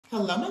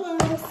Hello, my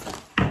loves.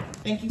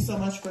 Thank you so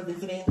much for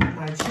visiting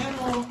my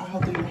channel. I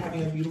hope that you're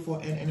having a beautiful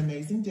and an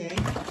amazing day.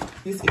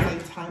 This is a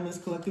timeless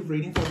collective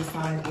reading for the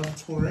sign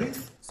of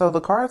Taurus. So the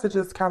cards that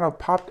just kind of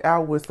popped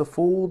out was the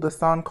Fool, the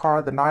Sun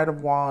card, the Knight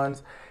of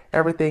Wands,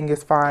 everything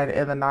is fine,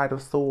 and the Knight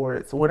of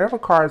Swords. Whenever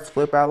cards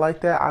flip out like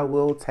that, I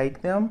will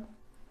take them.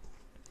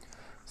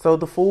 So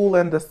the Fool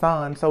and the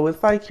Sun. So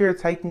it's like you're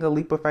taking a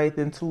leap of faith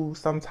into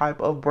some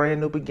type of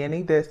brand new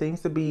beginning that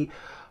seems to be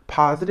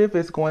positive.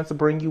 It's going to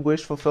bring you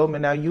wish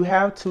fulfillment. Now you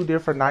have two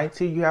different knights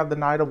here. You have the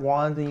Knight of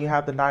Wands and you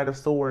have the Knight of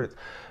Swords.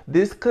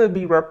 This could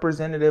be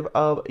representative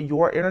of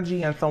your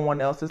energy and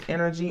someone else's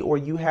energy, or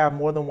you have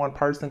more than one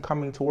person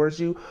coming towards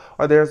you,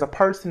 or there's a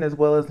person as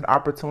well as an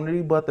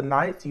opportunity. But the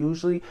Knights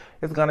usually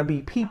is going to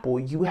be people.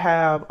 You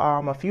have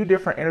a few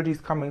different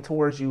energies coming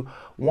towards you.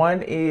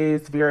 One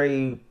is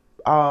very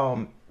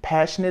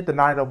passionate, the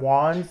Knight of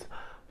Wands.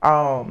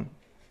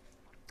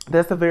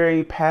 That's a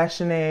very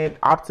passionate,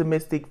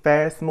 optimistic,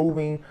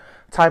 fast-moving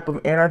type of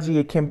energy.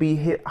 It can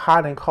be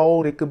hot and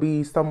cold. It could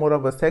be somewhat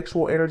of a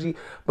sexual energy.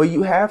 But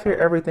you have here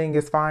everything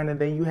is fine. And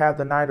then you have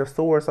the Knight of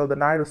Swords. So the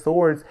Knight of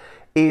Swords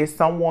is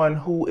someone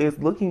who is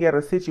looking at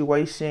a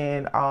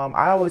situation.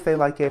 I always say,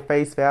 like, at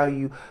face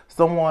value.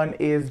 Someone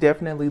is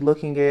definitely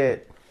looking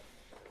at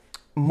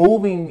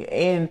moving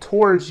in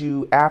towards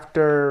you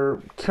after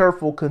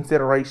careful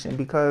consideration,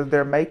 because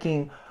they're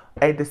making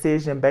a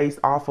decision based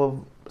off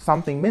of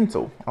something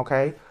mental.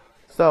 Okay,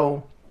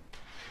 so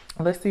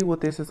let's see what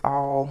this is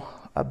all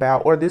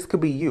about. Or this could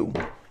be you.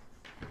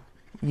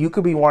 You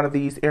could be one of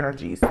these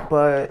energies,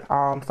 but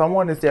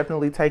someone is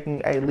definitely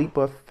taking a leap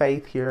of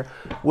faith here.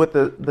 With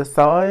the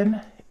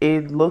Sun,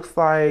 it looks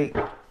like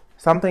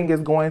something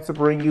is going to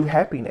bring you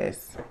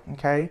happiness.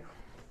 Okay,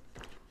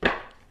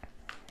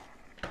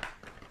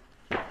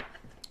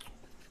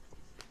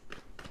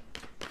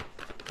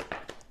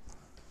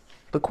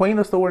 the Queen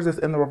of Swords is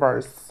in the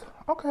reverse.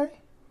 Okay.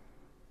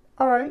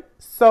 All right.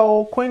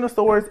 So Queen of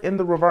Swords in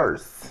the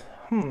reverse.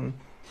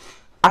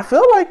 I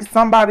feel like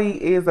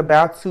somebody is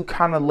about to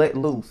kind of let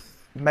loose.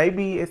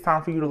 Maybe it's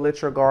time for you to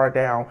let your guard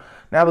down.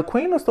 Now, the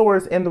Queen of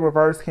Swords in the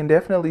reverse can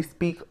definitely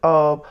speak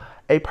of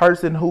a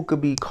person who could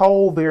be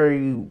cold,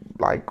 very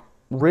like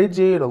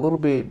rigid, a little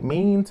bit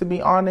mean, to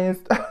be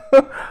honest.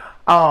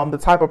 The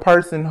type of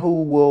person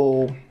who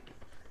will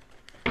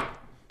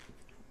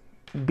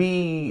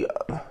be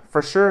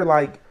for sure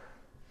like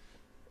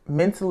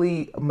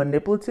mentally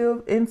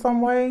manipulative in some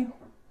way.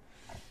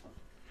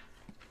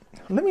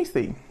 Let me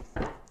see.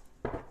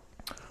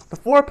 The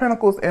Four of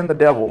Pentacles and the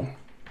Devil.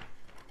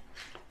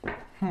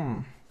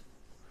 I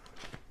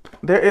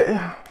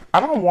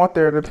don't want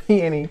there to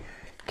be any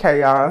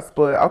chaos,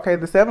 but okay,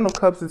 the Seven of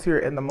Cups is here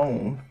in the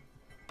Moon.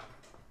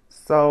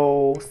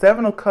 So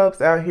Seven of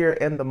Cups out here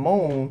in the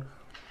Moon.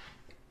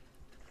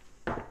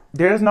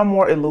 There's no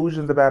more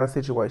illusions about a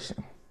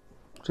situation.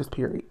 Just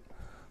period.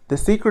 The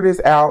secret is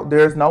out.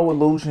 There's no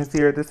illusions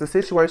here. This is a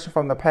situation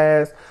from the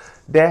past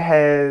that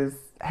has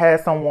had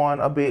someone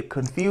a bit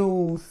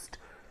confused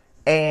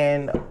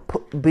and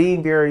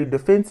being very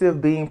defensive,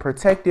 being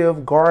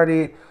protective,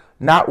 guarded,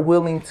 not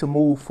willing to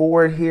move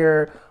forward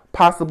here,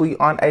 possibly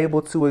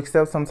unable to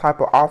accept some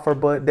type of offer,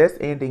 but that's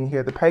ending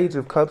here. The Page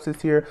of Cups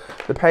is here,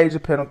 the Page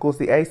of Pentacles,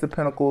 the Ace of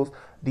Pentacles,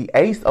 the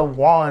Ace of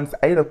Wands,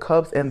 Eight of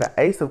Cups, and the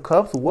Ace of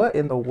Cups. What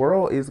in the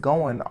world is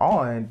going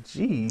on?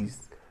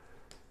 Jeez.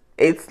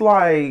 It's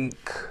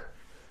like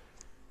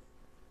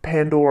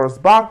Pandora's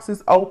box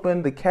is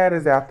open. The cat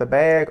is out the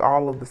bag.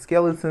 All of the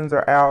skeletons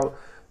are out.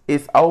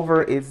 It's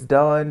over. It's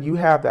done. You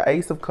have the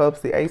Ace of Cups,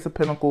 the Ace of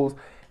Pentacles,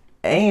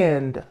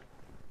 and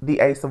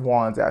the Ace of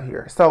Wands out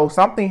here. So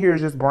something here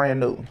is just brand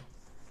new.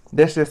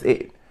 That's just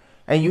it.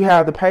 And you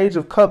have the Page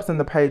of Cups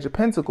and the Page of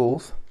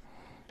Pentacles.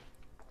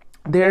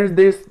 There's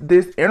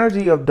this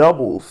energy of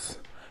doubles.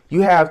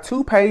 You have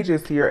two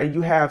pages here and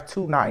you have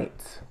two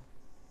knights.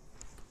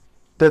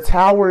 The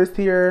Tower is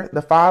here,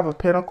 the Five of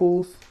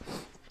Pentacles.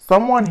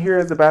 Someone here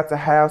is about to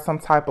have some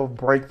type of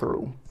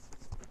breakthrough.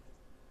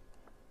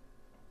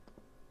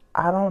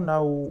 I don't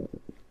know,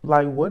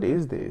 like, what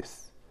is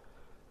this?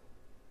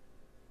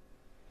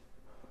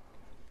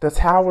 The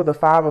Tower, the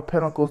Five of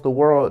Pentacles, the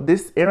World.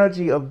 This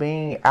energy of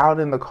being out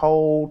in the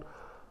cold,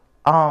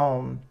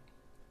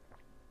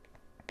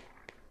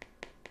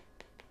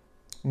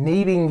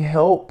 needing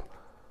help.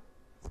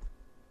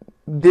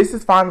 This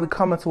is finally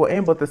coming to an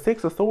end, but the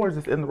Six of Swords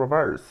is in the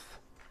reverse.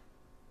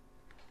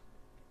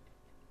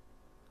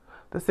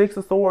 The Six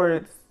of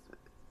Swords.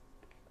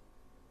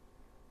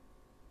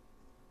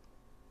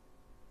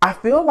 I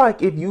feel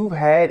like if you've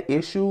had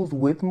issues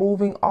with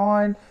moving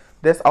on,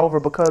 that's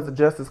over, because the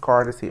Justice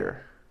card is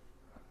here.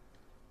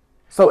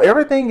 So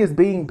everything is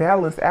being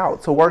balanced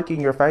out to work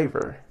in your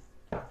favor.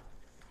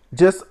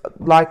 Just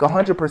like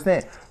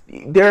 100%.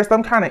 there's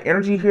some kind of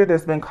energy here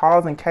that's been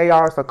causing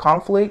chaos or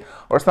conflict,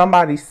 or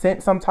somebody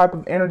sent some type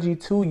of energy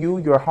to you,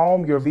 your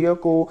home, your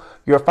vehicle,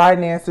 your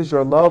finances,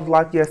 your love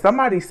life. Yeah,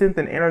 somebody sent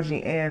an energy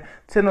in,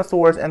 Ten of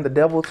Swords and the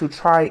Devil, to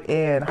try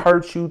and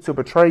hurt you, to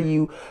betray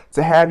you,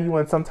 to have you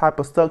in some type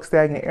of stuck,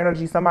 stagnant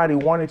energy. Somebody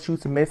wanted you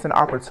to miss an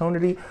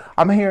opportunity.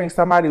 I'm hearing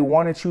somebody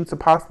wanted you to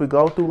possibly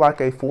go through like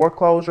a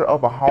foreclosure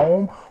of a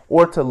home,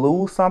 or to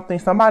lose something.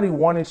 Somebody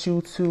wanted you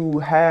to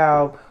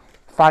have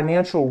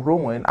financial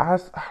ruin. I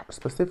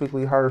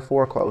specifically heard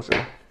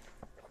foreclosure.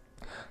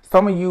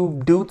 Some of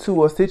you, due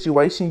to a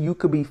situation, you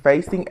could be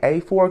facing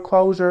a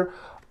foreclosure,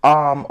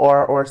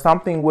 or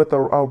something with a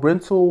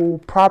rental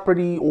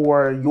property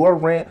or your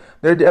rent.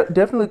 There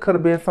definitely could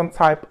have been some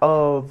type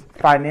of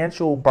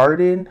financial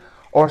burden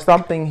or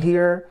something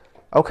here.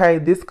 Okay,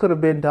 this could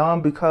have been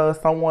done because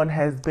someone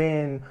has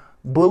been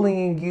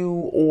bullying you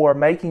or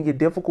making it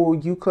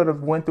difficult. You could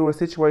have went through a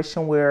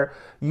situation where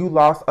you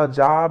lost a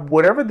job.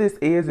 Whatever this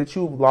is that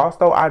you've lost,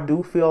 though, I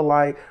do feel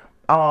like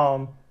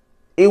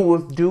it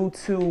was due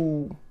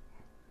to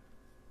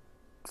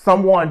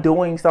someone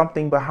doing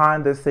something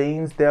behind the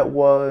scenes that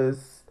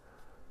was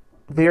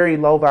very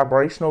low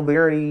vibrational,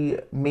 very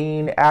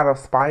mean, out of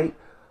spite.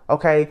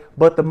 Okay,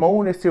 but the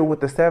moon is here with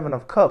the Seven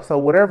of Cups. So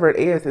whatever it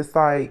is, it's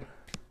like,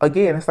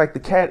 again, it's like the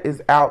cat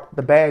is out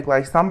the bag.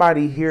 Like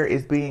somebody here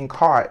is being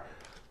caught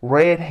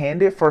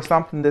red-handed for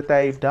something that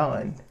they've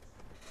done.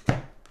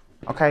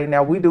 Okay,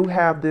 now we do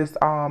have this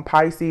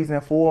Pisces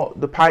and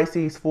the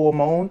Pisces full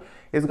moon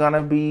is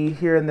gonna be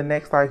here in the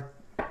next like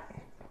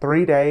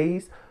 3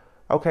 days.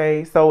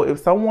 Okay, so if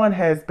someone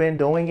has been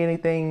doing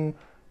anything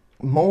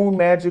moon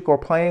magic or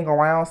playing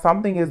around,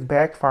 something is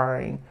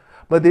backfiring.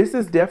 But this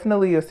is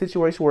definitely a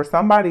situation where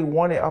somebody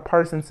wanted a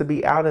person to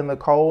be out in the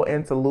cold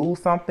and to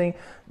lose something.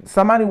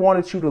 Somebody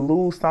wanted you to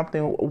lose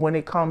something when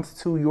it comes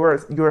to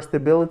your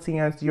stability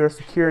and your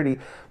security.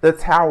 The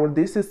Tower,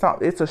 this is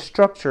it's a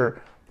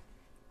structure.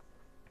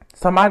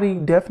 Somebody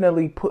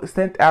definitely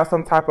sent out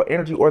some type of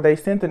energy, or they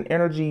sent an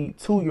energy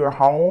to your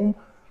home.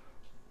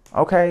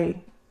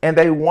 Okay. And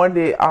they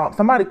wanted,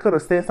 somebody could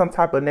have sent some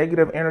type of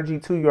negative energy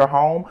to your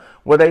home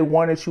where they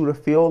wanted you to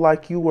feel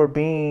like you were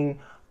being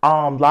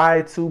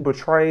lied to,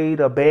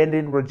 betrayed,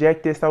 abandoned,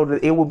 rejected, so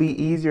that it will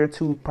be easier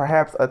to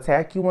perhaps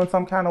attack you in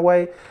some kind of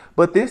way.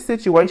 But this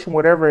situation,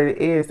 whatever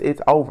it is,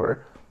 it's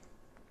over.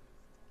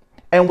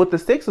 And with the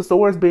Six of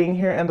Swords being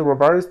here in the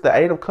reverse, the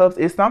Eight of Cups,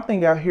 it's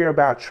something out here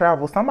about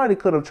travel. Somebody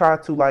could have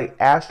tried to like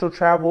astral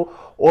travel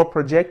or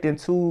project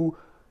into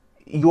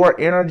your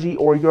energy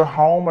or your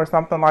home or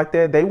something like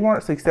that. They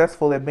weren't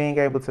successful at being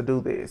able to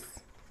do this.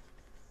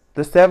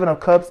 The Seven of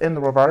Cups in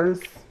the reverse,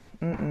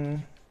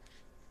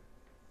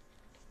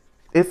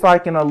 it's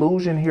like an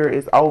illusion here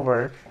is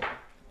over.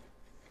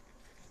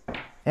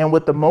 And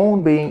with the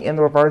moon being in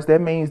the reverse,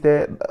 that means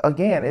that,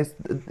 again, it's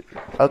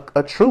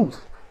a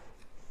truth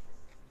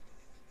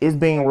is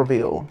being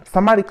revealed.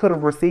 Somebody could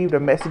have received a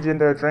message in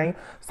their dream.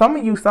 Some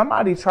of you,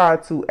 somebody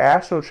tried to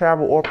astral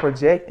travel or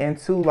project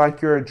into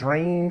like your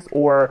dreams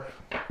or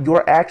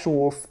your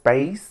actual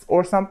space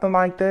or something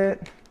like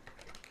that.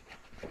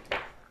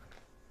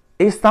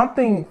 It's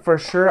something for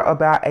sure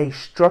about a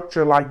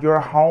structure like your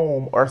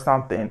home or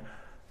something.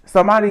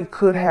 Somebody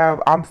could have,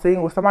 I'm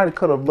seeing where somebody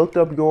could have looked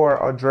up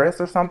your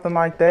address or something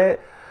like that.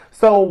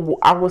 So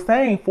I was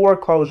saying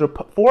foreclosures,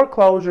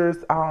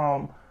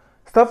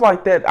 stuff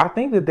like that. I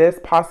think that that's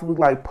possibly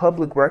like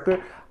public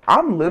record.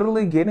 I'm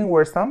literally getting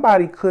where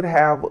somebody could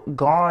have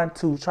gone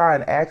to try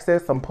and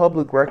access some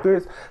public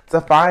records to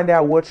find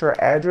out what your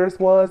address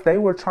was. They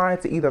were trying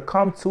to either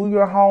come to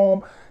your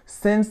home,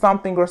 send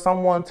something or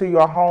someone to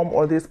your home,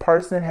 or this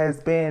person has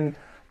been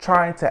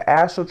trying to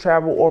astral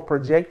travel or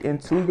project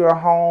into your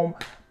home,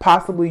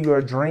 possibly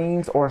your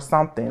dreams or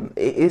something.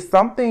 It's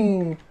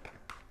something,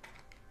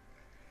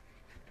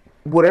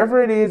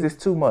 whatever it is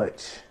too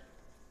much.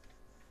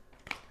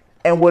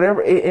 And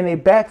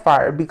it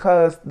backfired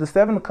because the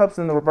Seven of Cups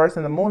in the reverse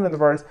and the moon in the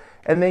reverse,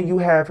 and then you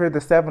have here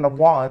the Seven of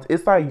Wands.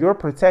 It's like you're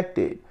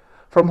protected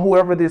from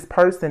whoever this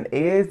person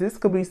is. This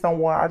could be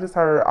someone, I just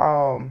heard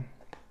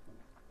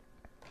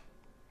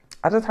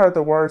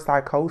the word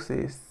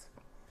psychosis.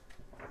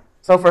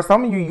 So for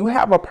some of you, you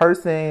have a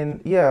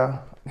person, yeah.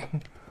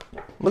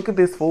 Look at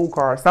this Fool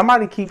card.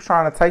 Somebody keeps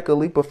trying to take a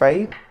leap of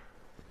faith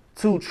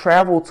to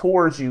travel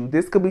towards you.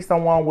 This could be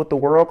someone with the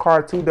World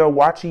card too. They're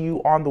watching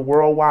you on the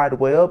World Wide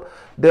Web.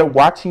 They're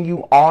watching you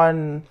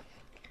online.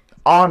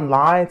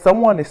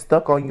 Someone is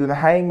stuck on you. The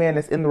Hangman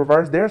is in the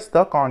reverse. They're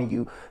stuck on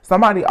you.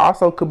 Somebody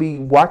also could be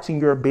watching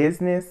your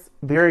business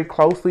very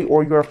closely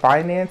or your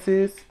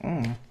finances.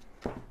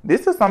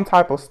 This is some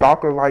type of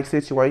stalker-like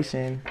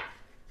situation.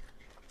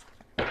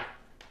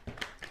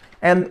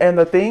 And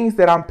the things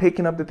that I'm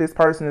picking up that this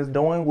person is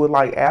doing with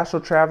like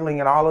astral traveling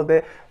and all of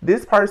that,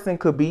 this person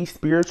could be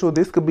spiritual.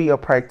 This could be a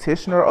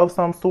practitioner of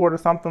some sort or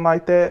something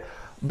like that,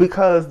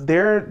 because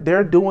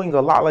they're doing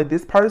a lot. Like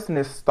this person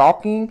is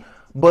stalking,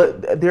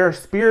 but they're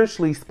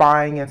spiritually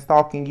spying and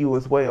stalking you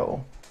as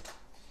well.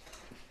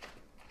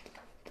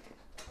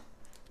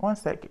 One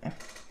second.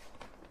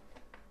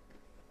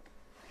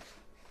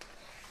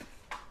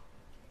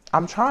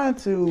 I'm trying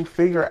to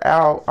figure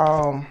out,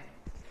 I'm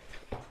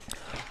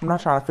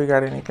not trying to figure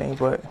out anything,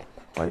 but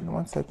wait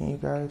 1 second, you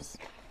guys.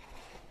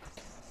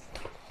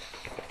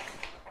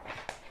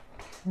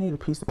 I need a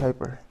piece of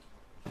paper.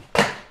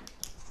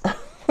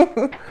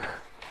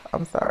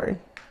 I'm sorry.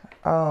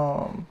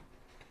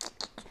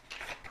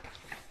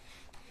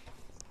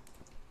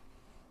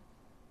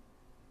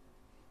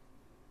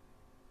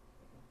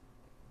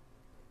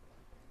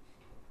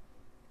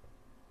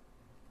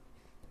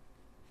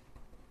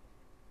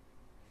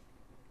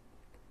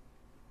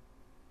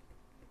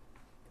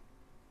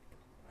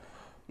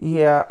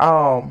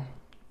 Yeah,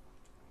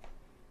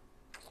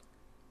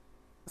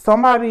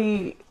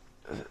 somebody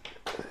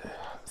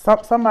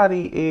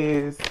somebody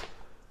is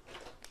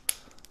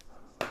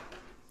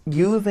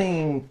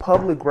using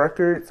public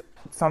records,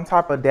 some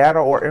type of data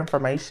or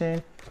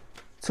information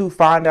to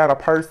find out a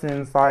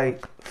person's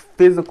like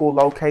physical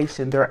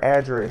location, their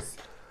address,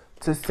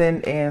 to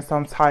send in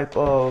some type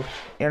of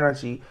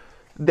energy.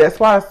 That's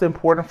why it's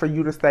important for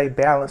you to stay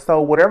balanced.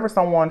 So whatever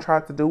someone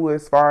tries to do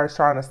as far as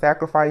trying to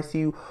sacrifice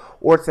you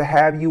or to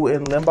have you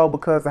in limbo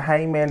because the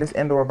hangman is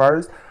in the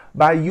reverse,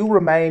 by you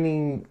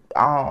remaining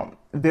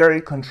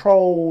very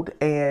controlled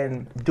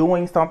and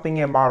doing something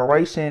in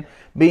moderation,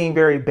 being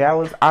very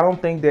balanced, I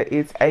don't think that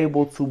it's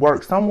able to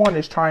work. Someone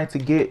is trying to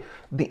get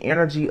the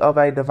energy of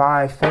a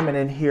divine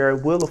feminine here.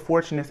 Wheel of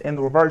Fortune is in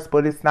the reverse,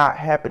 but it's not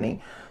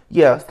happening.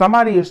 Yeah,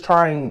 somebody is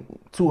trying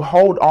to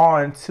hold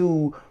on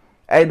to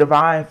a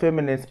divine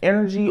feminine's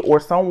energy, or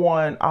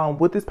someone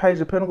with this Page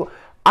of Pentacles.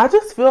 I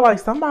just feel like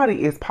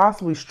somebody is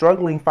possibly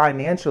struggling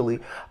financially.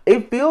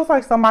 It feels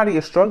like somebody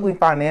is struggling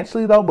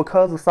financially though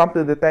because of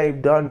something that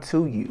they've done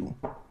to you.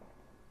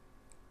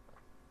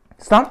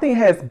 Something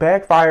has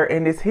backfired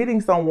and it's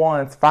hitting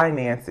someone's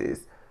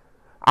finances.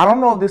 I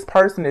don't know if this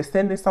person is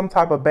sending some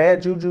type of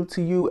bad juju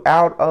to you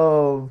out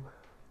of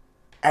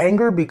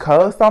anger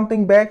because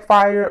something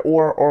backfired,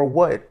 or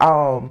what.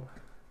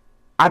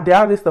 I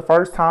doubt it's the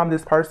first time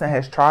this person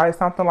has tried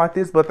something like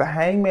this, but the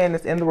hangman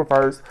is in the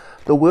reverse.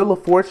 The Wheel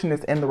of Fortune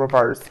is in the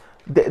reverse.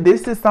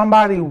 This is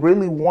somebody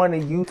really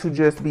wanting you to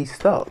just be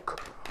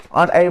stuck,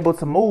 unable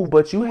to move,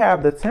 but you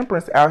have the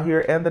Temperance out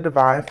here and the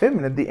Divine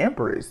Feminine, the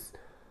Empress.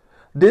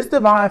 This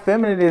Divine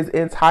Feminine is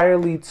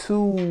entirely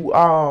too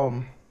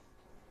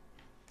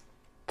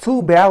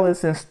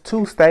balanced and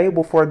too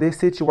stable for this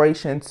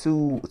situation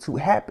to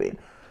happen.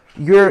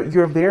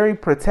 You're very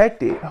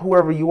protected,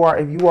 whoever you are,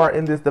 if you are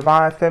in this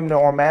divine feminine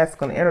or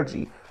masculine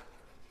energy.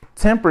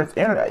 Temperance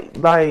energy,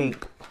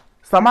 like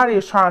somebody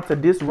is trying to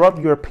disrupt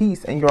your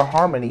peace and your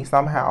harmony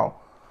somehow.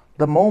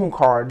 The Moon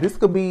card, this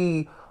could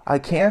be a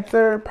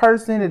Cancer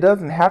person, it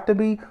doesn't have to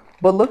be,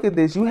 but look at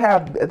this.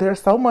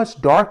 There's so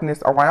much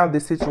darkness around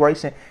this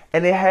situation,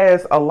 and it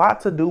has a lot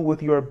to do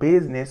with your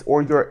business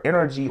or your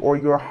energy or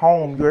your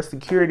home, your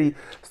security,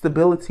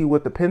 stability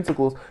with the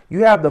Pentacles.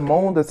 You have the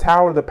Moon, the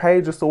Tower, the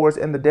Page of Swords,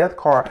 and the Death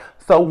card.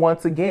 So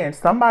once again,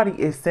 somebody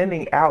is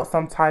sending out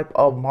some type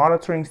of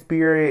monitoring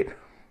spirit,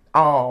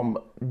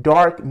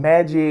 dark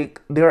magic.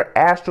 They're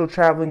astral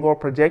traveling or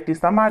projecting.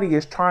 Somebody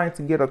is trying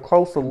to get a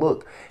closer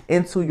look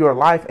into your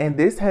life, and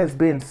this has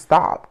been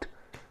stopped.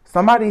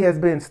 Somebody has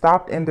been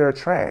stopped in their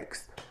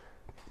tracks.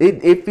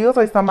 It feels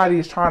like somebody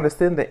is trying to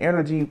send the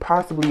energy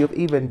possibly of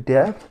even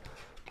death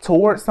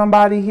towards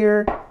somebody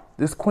here.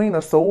 This Queen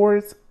of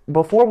Swords.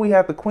 Before we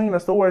have the Queen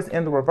of Swords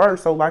in the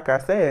reverse. So like I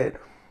said,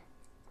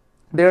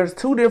 there's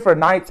two different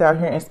knights out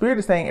here, and Spirit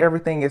is saying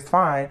everything is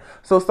fine.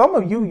 So some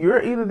of you,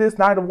 you're either this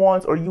Knight of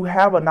Wands or you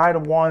have a Knight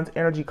of Wands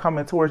energy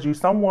coming towards you.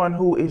 Someone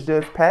who is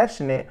just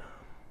passionate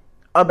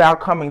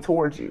about coming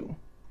towards you.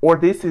 Or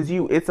this is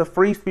you. It's a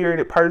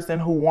free-spirited person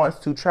who wants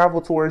to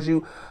travel towards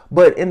you.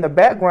 But in the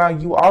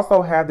background, you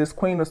also have this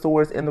Queen of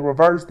Swords in the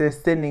reverse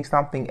that's sending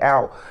something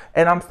out.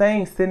 And I'm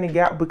saying sending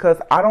out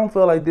because I don't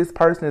feel like this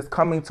person is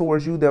coming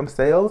towards you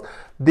themselves.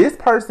 This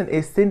person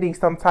is sending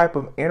some type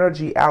of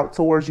energy out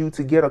towards you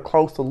to get a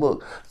closer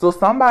look. So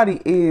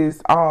somebody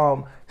is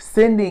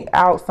sending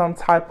out some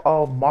type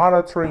of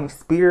monitoring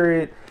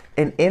spirit,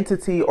 an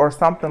entity or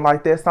something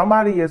like that.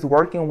 Somebody is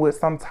working with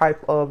some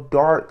type of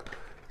dark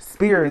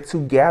spirit to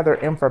gather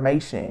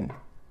information.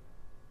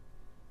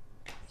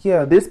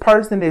 Yeah, this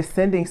person is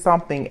sending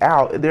something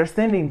out. They're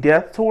sending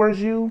death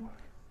towards you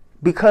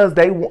because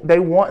they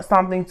want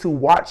something to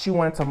watch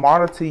you and to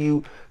monitor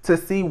you to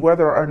see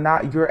whether or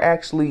not you're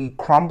actually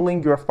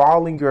crumbling, you're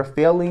falling, you're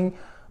failing.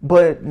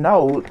 But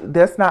no,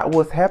 that's not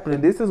what's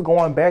happening. This is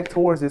going back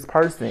towards this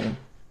person.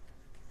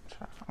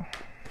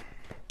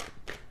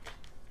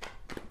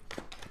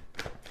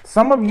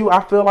 Some of you,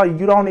 I feel like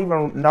you don't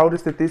even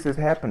notice that this is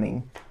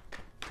happening.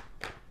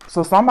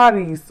 So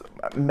somebody's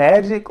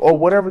magic or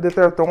whatever that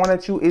they're throwing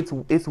at you,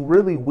 it's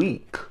really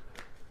weak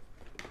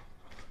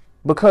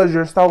because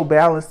you're so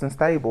balanced and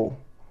stable.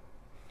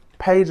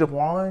 Page of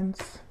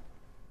Wands.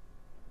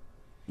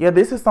 Yeah,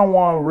 this is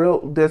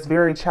someone that's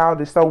very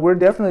childish. So we're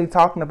definitely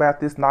talking about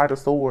this Knight of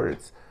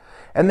Swords.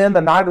 And then the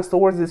Knight of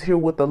Swords is here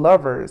with the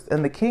Lovers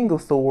and the King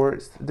of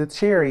Swords, the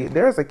Chariot.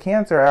 There's a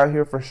Cancer out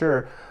here for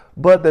sure.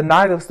 But the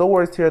Knight of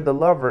Swords here, the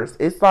Lovers.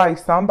 It's like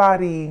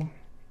somebody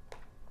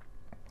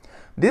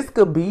This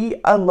could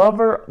be a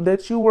lover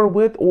that you were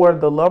with, or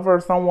the lover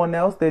of someone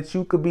else that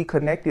you could be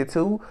connected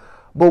to.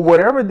 But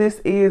whatever this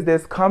is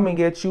that's coming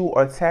at you,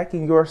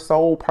 attacking your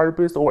soul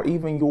purpose or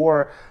even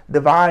your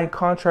divine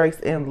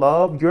contracts in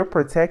love, you're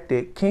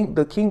protected.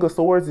 The King of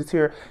Swords is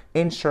here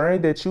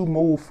ensuring that you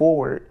move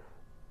forward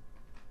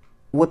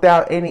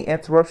without any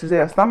interruptions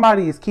there.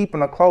 Somebody is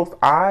keeping a close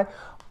eye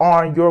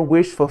on your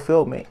wish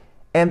fulfillment.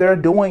 And they're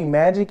doing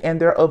magic and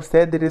they're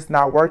upset that it's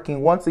not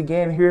working. Once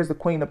again, here's the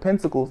Queen of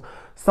Pentacles.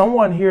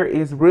 Someone here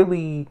is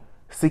really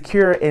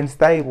secure and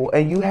stable.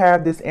 And you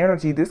have this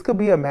energy. This could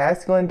be a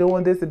masculine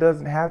doing this. It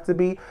doesn't have to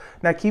be.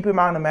 Now, keep in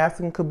mind, a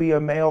masculine could be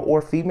a male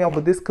or female,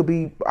 but this could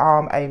be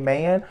a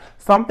man.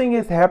 Something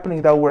is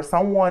happening, though, where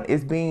someone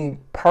is being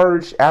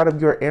purged out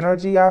of your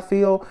energy, I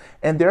feel.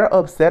 And they're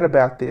upset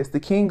about this. The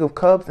King of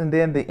Cups and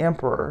then the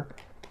Emperor.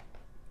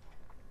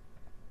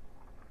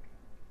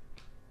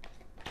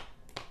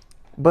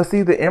 But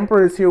see, the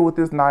Emperor is here with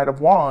this Knight of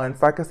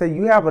Wands. Like I said,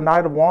 you have a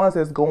Knight of Wands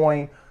that's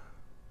going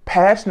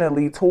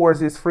passionately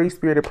towards this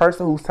free-spirited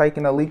person who's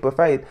taking a leap of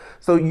faith.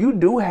 So you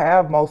do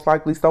have most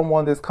likely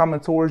someone that's coming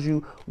towards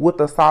you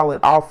with a solid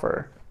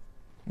offer.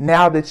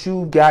 Now that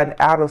you've gotten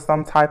out of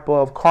some type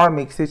of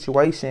karmic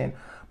situation,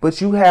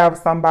 but you have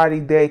somebody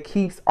that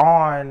keeps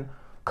on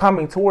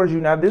coming towards you.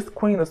 Now, this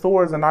Queen of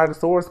Swords and Knight of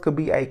Swords could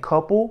be a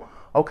couple,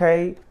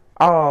 okay?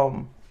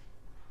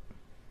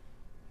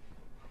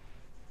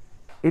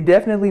 It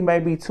definitely may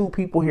be two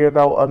people here,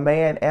 though, a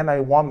man and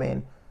a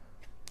woman.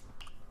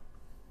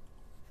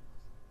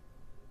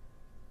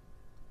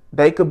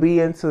 They could be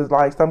into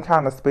like some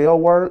kind of spell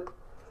work.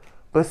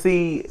 But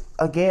see,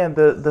 again,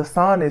 the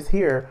sun is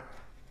here.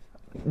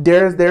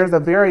 There's a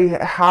very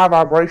high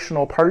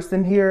vibrational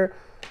person here.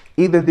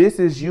 Either this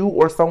is you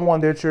or someone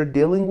that you're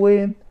dealing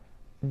with,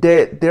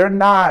 that they're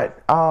not,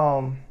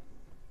 I'll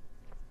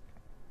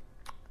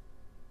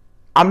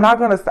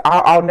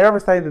never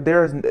say that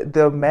there's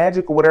the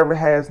magic or whatever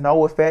has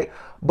no effect,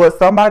 but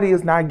somebody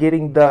is not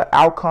getting the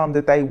outcome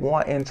that they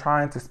want and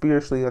trying to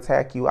spiritually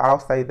attack you. I'll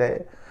say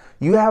that.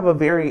 You have a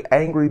very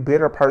angry,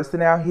 bitter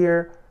person out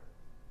here.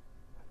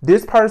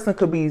 This person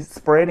could be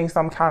spreading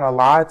some kind of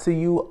lie to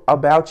you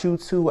about you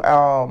to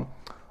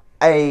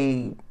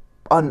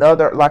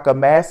another, like a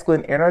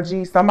masculine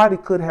energy. Somebody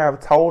could have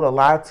told a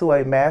lie to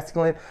a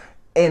masculine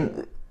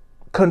and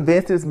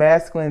convince this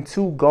masculine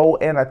to go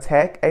and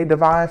attack a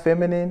divine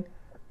feminine.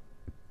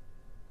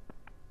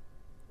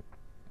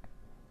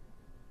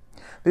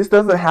 This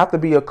doesn't have to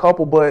be a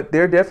couple, but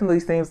there definitely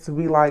seems to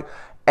be like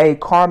a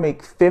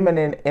karmic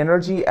feminine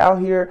energy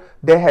out here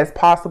that has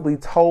possibly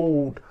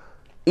told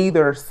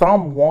either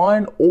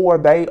someone or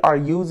they are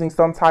using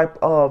some type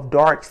of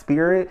dark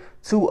spirit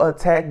to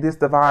attack this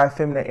divine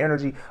feminine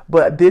energy.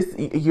 But this,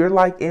 you're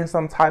like in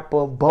some type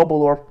of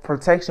bubble or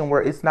protection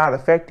where it's not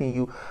affecting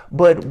you.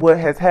 But what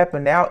has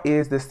happened now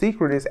is the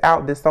secret is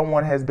out that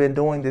someone has been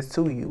doing this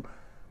to you.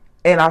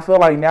 And I feel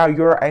like now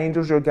your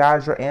angels, your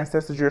guides, your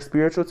ancestors, your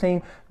spiritual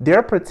team,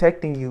 they're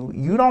protecting you.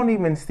 You don't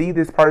even see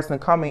this person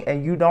coming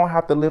and you don't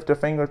have to lift a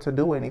finger to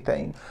do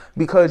anything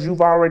because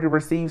you've already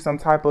received some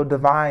type of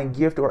divine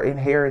gift or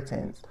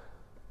inheritance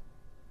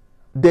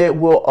that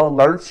will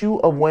alert you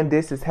of when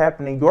this is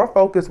happening. Your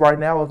focus right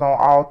now is on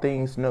all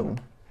things new.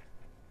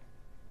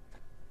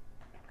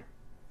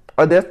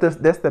 Or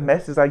that's the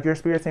message. Like your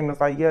spirit team is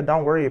like, yeah,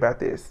 don't worry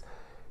about this.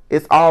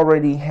 It's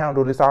already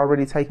handled. It's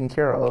already taken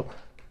care of.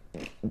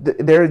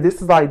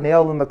 This is like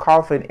nail in the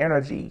coffin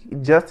energy.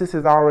 Justice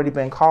has already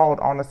been called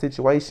on a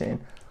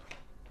situation.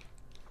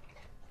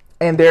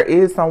 And there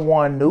is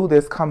someone new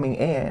that's coming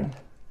in.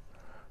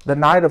 The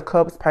Knight of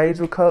Cups, Page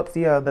of Cups.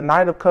 Yeah, the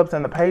Knight of Cups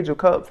and the Page of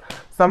Cups.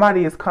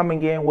 Somebody is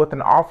coming in with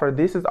an offer.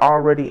 This is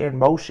already in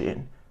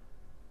motion.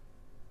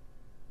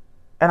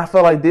 And I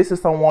feel like this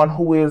is someone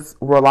who is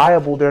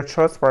reliable. They're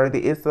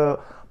trustworthy. It's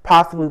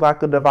possibly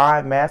like a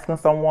divine masculine,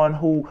 someone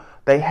who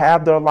they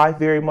have their life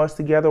very much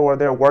together or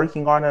they're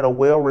working on it, a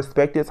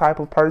well-respected type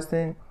of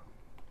person.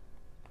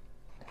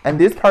 And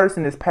this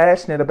person is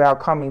passionate about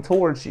coming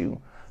towards you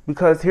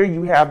because here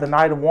you have the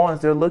Knight of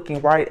Wands. They're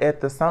looking right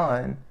at the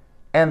sun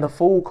and the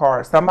Fool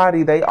card.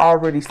 Somebody, they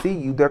already see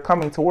you. They're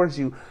coming towards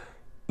you.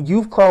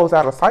 You've closed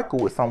out a cycle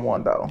with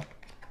someone though.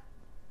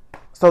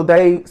 So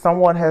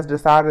someone has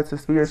decided to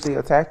spiritually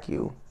attack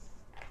you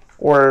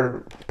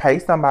or pay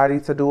somebody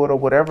to do it or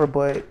whatever,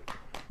 but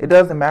it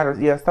doesn't matter.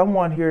 Yeah,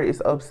 someone here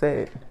is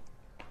upset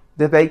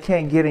that they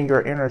can't get in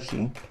your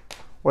energy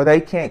or they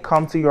can't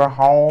come to your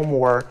home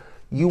or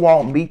you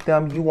won't meet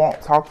them. You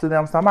won't talk to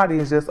them. Somebody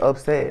is just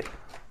upset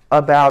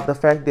about the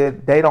fact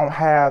that they don't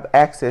have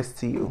access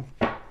to you.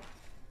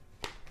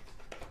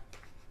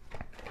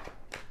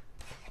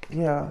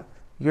 Yeah,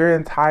 you're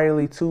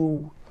entirely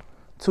too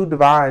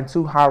divine,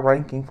 too high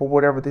ranking for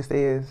whatever this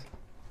is.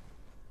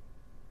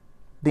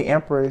 The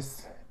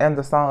Empress and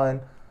the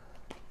Sun.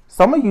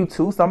 Some of you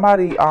too,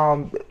 somebody,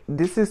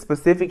 this is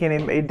specific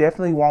and it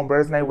definitely won't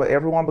resonate with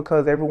everyone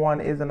because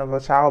everyone isn't of a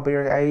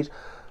childbearing age.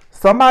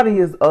 Somebody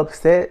is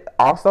upset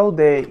also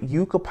that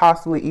you could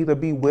possibly either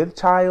be with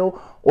child,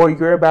 or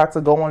you're about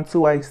to go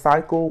into a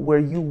cycle where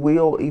you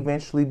will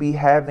eventually be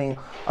having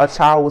a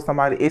child with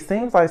somebody. It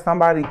seems like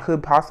somebody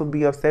could possibly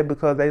be upset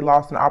because they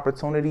lost an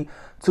opportunity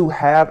to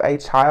have a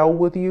child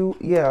with you.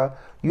 Yeah,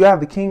 you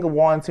have the King of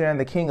Wands here and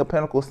the King of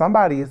Pentacles.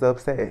 Somebody is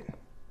upset.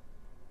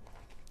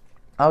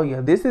 Oh yeah,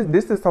 this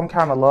is some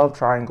kind of love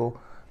triangle.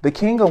 The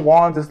King of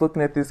Wands is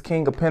looking at this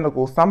King of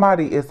Pentacles.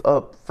 Somebody is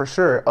for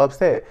sure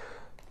upset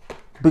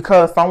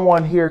because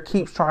someone here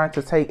keeps trying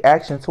to take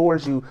action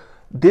towards you.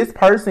 This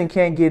person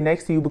can't get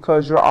next to you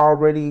because you're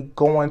already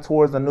going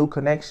towards a new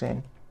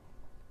connection.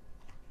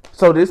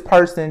 So this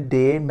person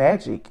did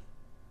magic.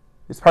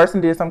 This person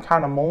did some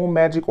kind of moon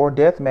magic or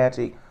death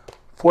magic.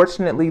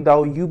 Fortunately,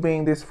 though, you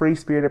being this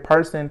free-spirited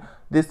person,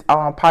 this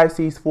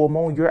Pisces full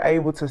moon, you're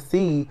able to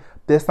see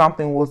that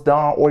something was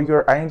done, or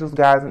your angels,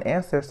 guides, and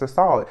ancestors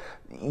saw it.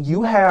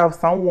 You have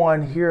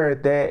someone here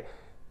that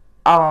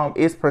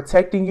is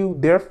protecting you.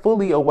 They're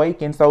fully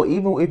awakened. So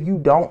even if you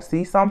don't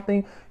see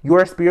something,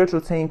 your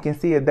spiritual team can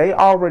see it. They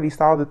already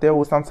saw that there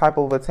was some type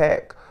of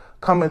attack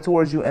coming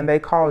towards you, and they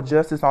called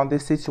justice on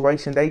this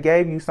situation. They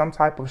gave you some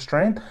type of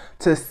strength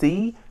to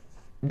see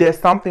that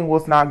something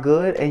was not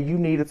good and you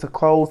needed to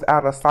close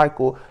out a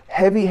cycle.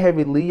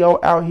 Heavy Leo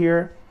out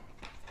here.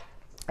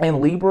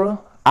 In Libra,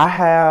 I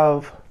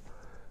have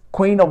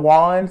Queen of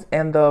Wands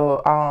and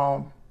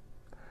the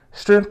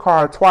Strength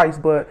card twice,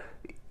 but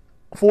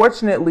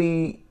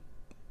fortunately,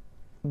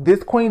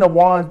 this Queen of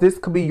Wands, this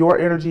could be your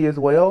energy as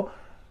well.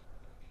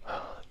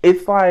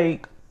 It's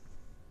like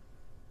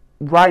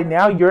right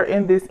now you're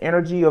in this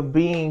energy of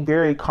being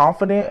very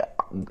confident.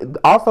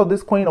 Also,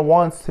 this Queen of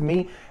Wands to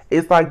me,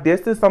 it's like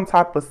this is some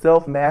type of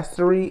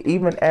self-mastery.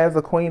 Even as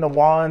a Queen of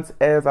Wands,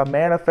 as a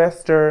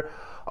manifester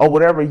or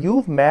whatever,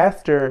 you've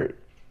mastered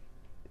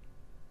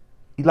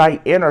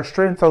like inner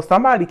strength. So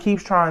somebody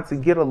keeps trying to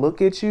get a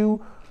look at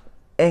you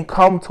and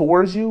come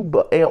towards you,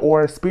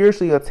 or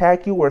spiritually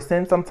attack you, or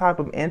send some type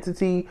of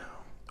entity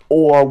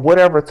or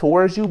whatever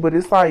towards you. But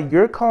it's like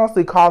you're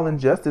constantly calling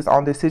justice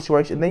on this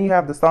situation. Then you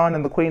have the Sun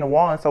and the Queen of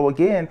Wands. So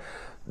again,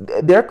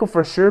 there could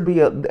for sure be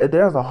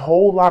there's a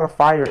whole lot of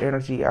fire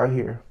energy out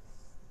here.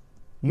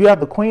 You have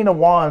the Queen of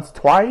Wands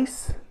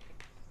twice.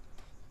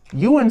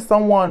 You and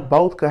someone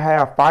both could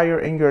have fire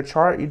in your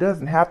chart. It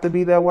doesn't have to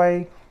be that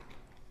way.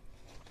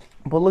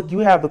 But look, you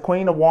have the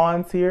Queen of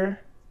Wands here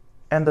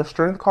and the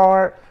Strength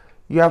card.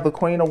 You have the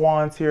Queen of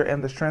Wands here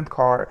and the Strength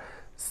card.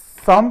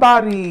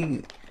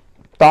 Somebody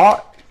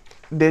thought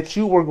that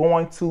you were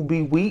going to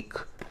be weak.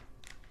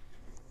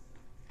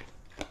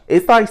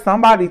 It's like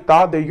somebody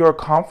thought that your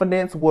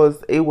confidence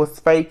was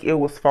fake, it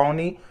was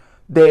phony.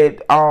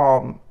 That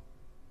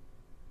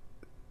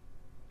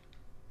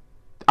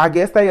I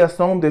guess they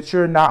assumed that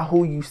you're not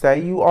who you say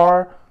you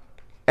are.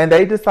 And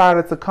they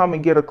decided to come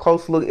and get a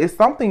close look. It's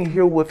something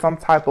here with some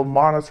type of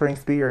monitoring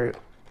spirit.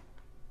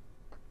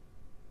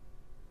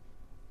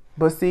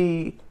 But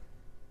see,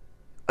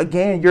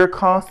 again, you're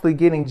constantly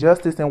getting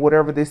justice in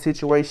whatever this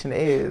situation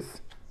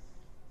is.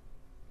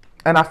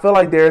 And I feel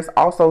like there's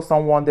also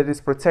someone that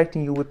is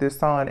protecting you with this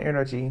Sun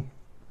energy.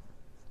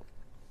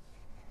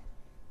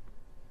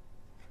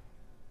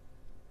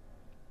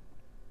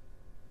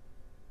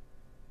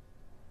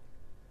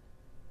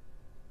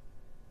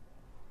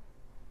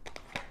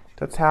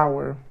 The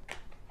Tower.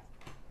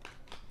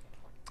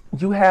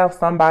 You have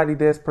somebody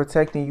that's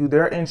protecting you.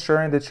 They're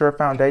ensuring that your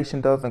foundation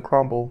doesn't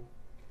crumble.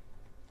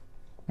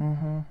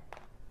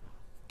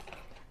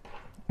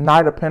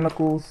 Knight of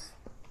Pentacles.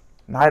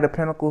 Knight of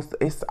Pentacles.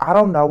 I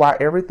don't know why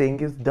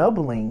everything is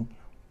doubling.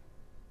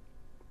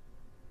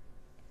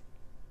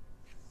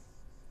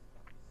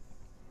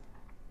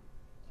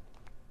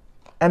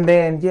 And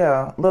then,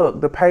 yeah, look,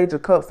 the Page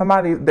of Cups.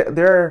 Somebody,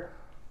 they're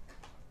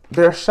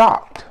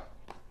shocked.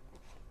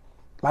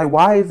 Like,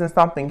 why isn't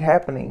something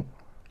happening?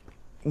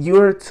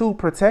 You're too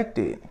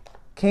protected.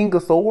 King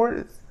of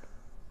Swords,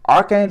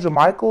 Archangel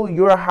Michael,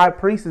 you're a high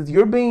priestess.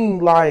 You're being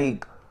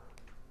like,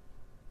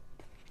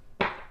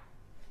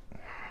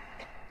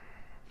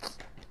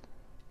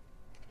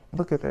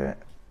 look at that.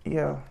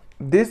 Yeah,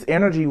 this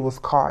energy was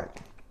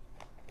caught.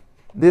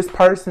 This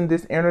person,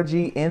 this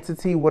energy,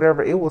 entity,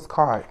 whatever, it was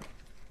caught.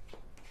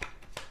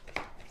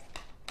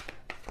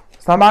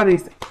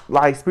 Somebody's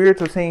like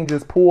spiritual team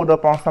just pulled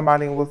up on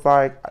somebody and was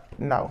like,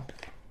 no,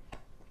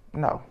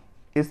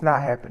 it's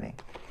not happening.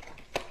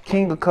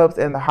 King of Cups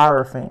and the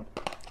Hierophant.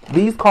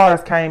 These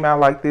cards came out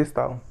like this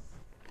though.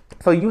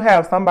 So you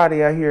have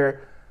somebody out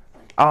here,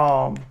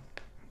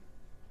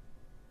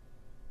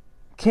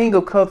 King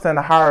of Cups and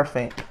the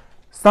Hierophant.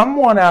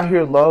 Someone out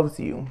here loves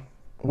you,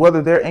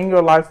 whether they're in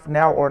your life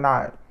now or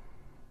not.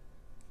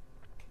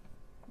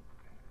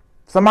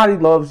 Somebody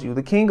loves you.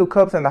 The King of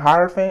Cups and the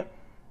Hierophant.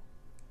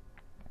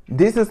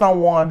 This is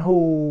someone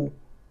who,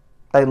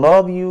 they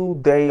love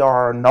you. They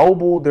are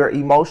noble. They're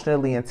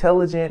emotionally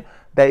intelligent.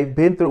 They've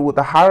been through, with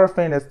the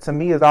Hierophant, to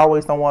me, is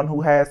always someone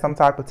who has some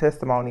type of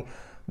testimony.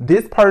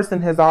 This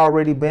person has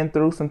already been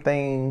through some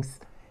things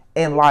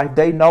in life.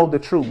 They know the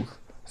truth.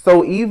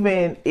 So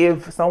even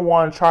if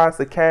someone tries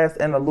to cast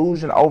an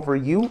illusion over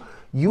you,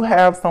 you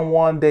have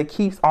someone that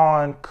keeps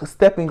on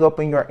stepping up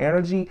in your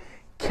energy,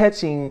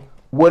 catching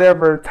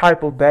whatever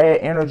type of bad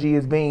energy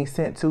is being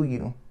sent to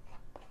you.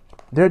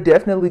 There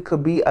definitely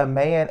could be a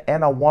man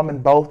and a woman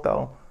both,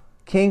 though.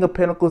 King of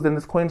Pentacles and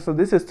this Queen. So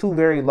this is two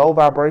very low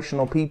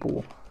vibrational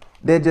people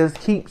that just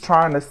keep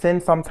trying to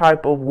send some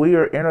type of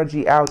weird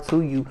energy out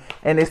to you.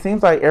 And it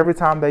seems like every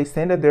time they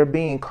send it, they're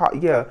being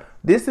caught. Yeah,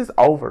 this is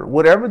over.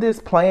 Whatever this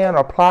plan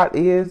or plot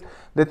is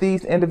that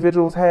these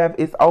individuals have,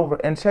 it's over.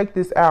 And check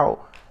this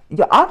out.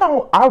 Yeah,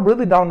 I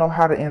really don't know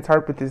how to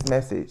interpret this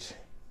message.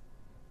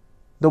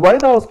 The way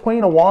those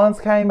Queen of Wands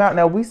came out,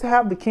 now we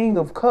have the King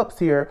of Cups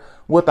here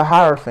with the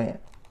Hierophant.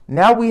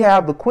 Now we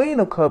have the Queen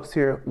of Cups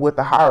here with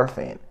the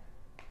Hierophant.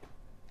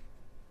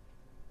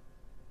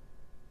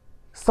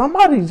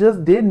 Somebody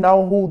just didn't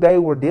know who they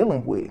were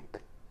dealing with.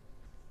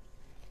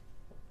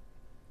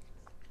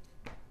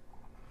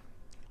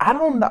 I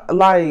don't know,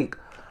 like,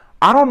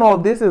 I don't know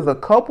if this is a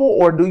couple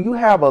or do you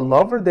have a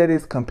lover that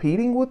is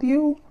competing with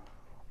you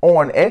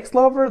or an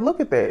ex-lover? Look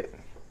at that.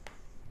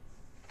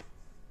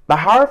 The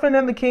Hierophant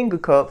and the King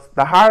of Cups,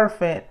 the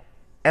Hierophant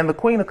and the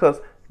Queen of Cups.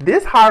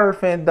 This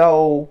Hierophant,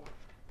 though,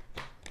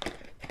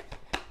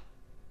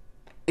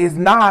 is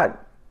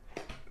not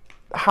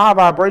high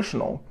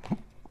vibrational,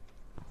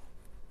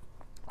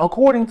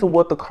 according to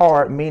what the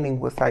card meaning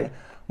would say.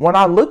 When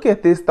I look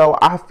at this, though,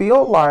 I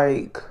feel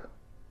like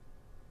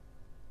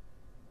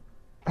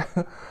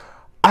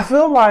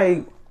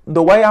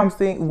the way I'm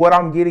seeing what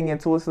I'm getting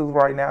into this is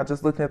right now,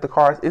 just looking at the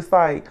cards, it's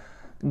like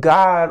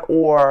God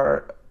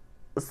or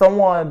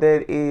someone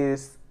that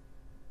is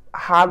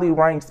highly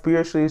ranked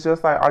spiritually is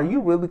just like, are you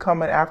really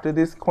coming after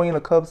this Queen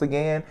of Cups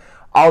again?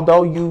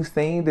 Although you've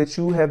seen that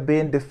you have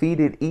been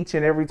defeated each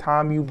and every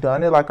time you've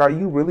done it, like, are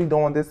you really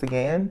doing this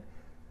again?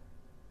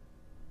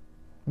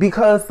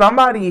 Because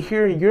somebody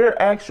here,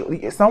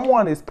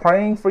 someone is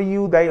praying for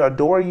you, they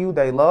adore you,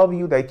 they love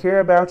you, they care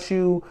about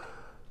you.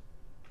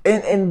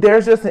 And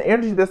there's just an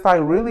energy that's like,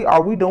 really,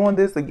 are we doing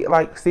this again?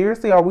 Like,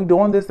 seriously, are we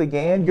doing this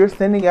again? You're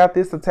sending out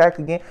this attack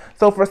again.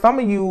 So for some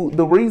of you,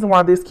 the reason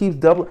why this keeps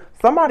doubling,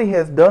 somebody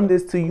has done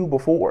this to you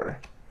before.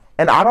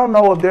 And I don't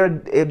know if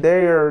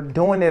they're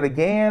doing it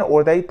again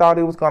or they thought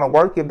it was going to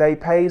work if they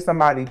paid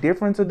somebody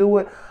different to do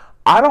it.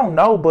 I don't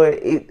know, but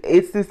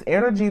it's this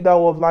energy,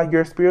 though, of like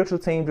your spiritual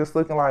team just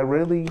looking like,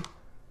 really,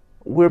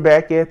 we're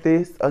back at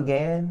this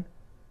again.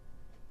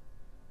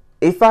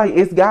 It's like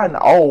it's gotten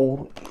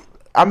old.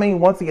 I mean,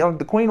 once again,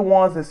 the Queen of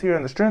Wands is here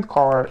in the Strength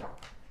card,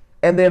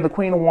 and then the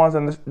Queen of Wands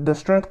in the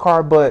Strength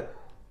card, but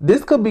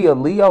this could be a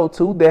Leo,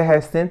 too, that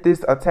has sent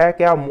this attack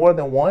out more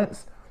than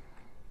once.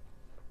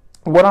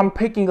 What I'm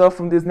picking up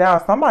from this now,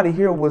 somebody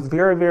here was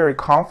very, very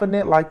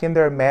confident, like in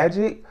their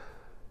magic.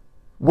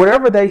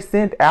 Whatever they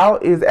sent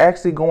out is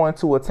actually going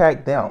to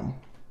attack them.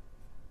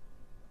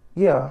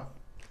 Yeah.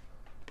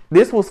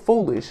 This was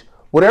foolish.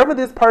 Whatever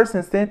this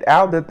person sent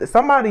out, that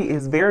somebody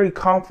is very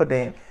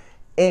confident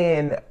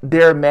in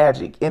their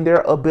magic, in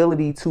their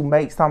ability to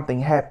make something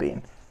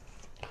happen.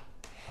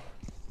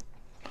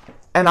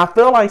 And I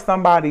feel like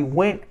somebody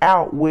went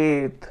out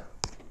with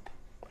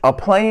a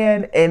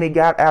plan and it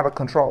got out of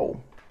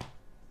control.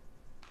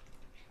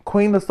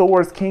 Queen of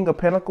Swords, King of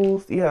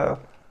Pentacles, yeah.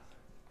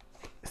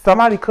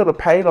 Somebody could have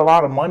paid a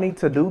lot of money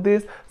to do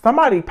this.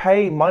 Somebody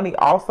paid money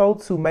also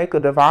to make a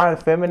divine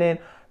feminine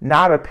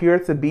not appear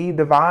to be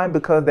divine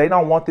because they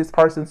don't want this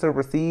person to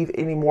receive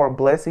any more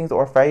blessings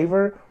or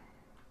favor.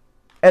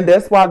 And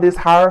that's why this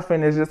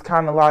Hierophant is just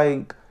kind of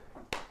like,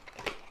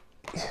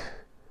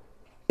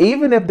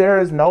 even if there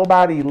is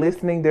nobody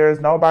listening, there is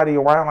nobody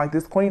around, like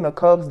this Queen of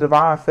Cups,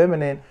 divine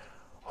feminine,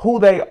 who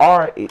they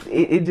are,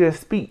 it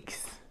just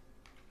speaks.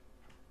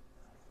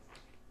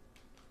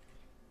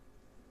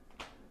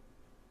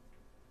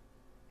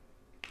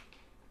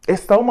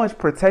 It's so much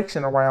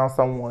protection around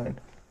someone.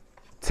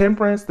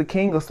 Temperance, the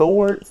King of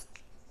Swords.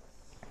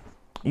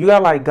 You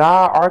got like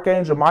God,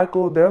 Archangel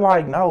Michael. They're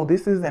like, no,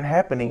 this isn't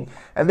happening.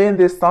 And then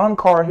this Sun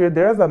card here,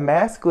 there's a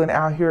masculine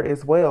out here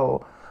as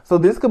well. So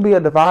this could be a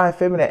divine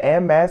feminine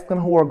and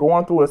masculine who are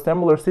going through a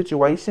similar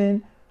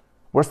situation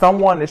where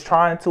someone is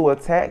trying to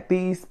attack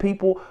these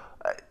people.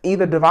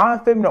 Either divine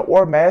feminine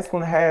or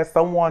masculine has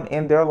someone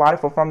in their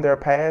life or from their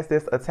past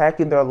that's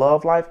attacking their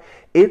love life.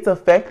 It's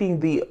affecting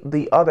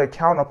the other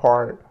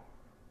counterpart.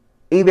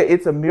 Either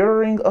it's a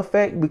mirroring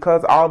effect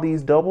because all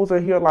these doubles are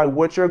here, like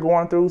what you're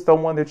going through,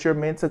 someone that you're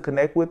meant to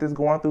connect with is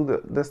going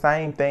through the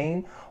same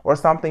thing or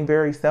something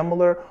very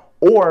similar.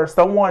 Or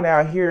someone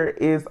out here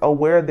is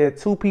aware that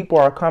two people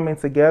are coming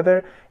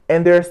together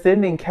and they're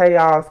sending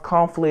chaos,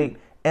 conflict,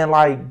 and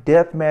like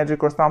death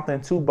magic or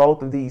something to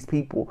both of these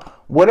people.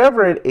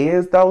 Whatever it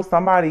is, though,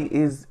 somebody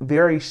is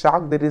very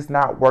shocked that it's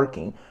not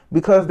working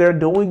because they're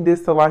doing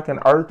this to like an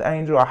earth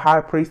angel, a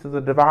high priestess, a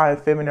divine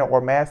feminine,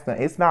 or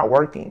masculine. It's not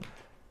working.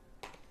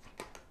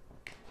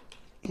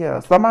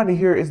 Yeah, somebody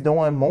here is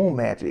doing moon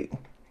magic.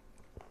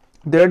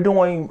 They're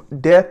doing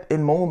death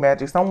and moon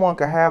magic. Someone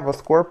could have a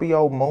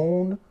Scorpio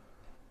moon,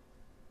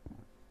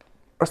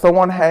 or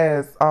someone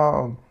has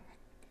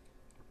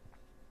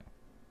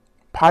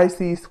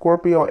Pisces,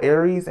 Scorpio,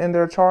 Aries in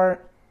their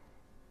chart.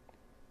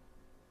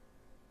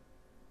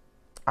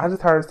 I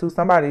just heard too,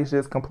 somebody's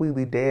just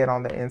completely dead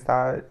on the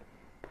inside.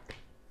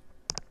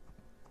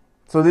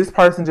 So this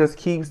person just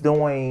keeps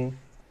doing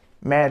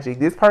magic.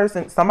 This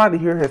person, somebody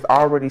here has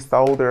already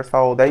sold their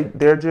soul.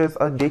 They're just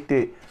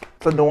addicted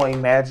to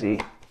doing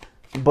magic.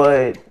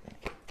 But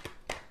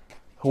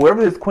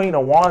whoever this Queen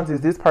of Wands is,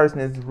 this person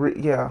is,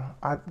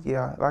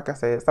 like I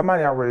said,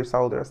 somebody already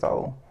sold their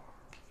soul.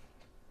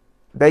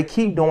 They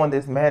keep doing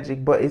this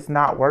magic, but it's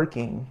not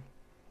working.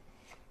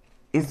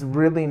 It's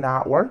really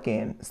not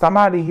working.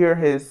 Somebody here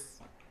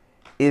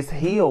is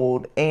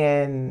healed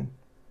and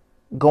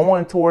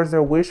going towards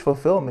their wish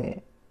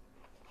fulfillment.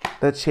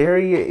 The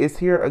Chariot is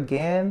here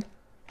again.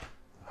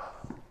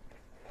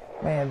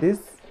 Man,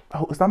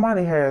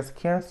 somebody has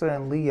Cancer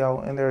and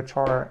Leo in their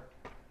chart.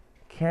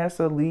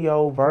 Cancer,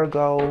 Leo,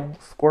 Virgo,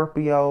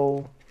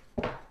 Scorpio.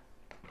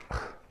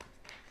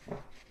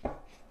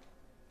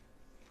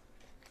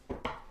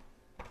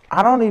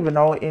 I don't even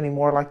know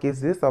anymore. Like,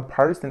 is this a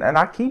person? And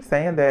I keep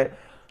saying that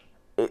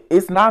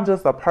it's not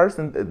just a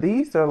person.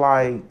 These are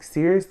like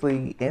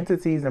seriously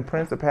entities and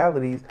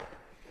principalities.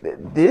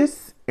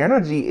 This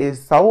energy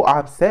is so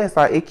obsessed.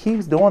 Like, it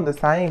keeps doing the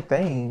same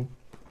thing.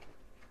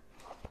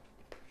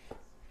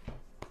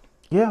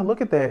 Yeah, look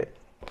at that.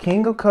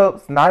 King of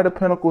Cups, Knight of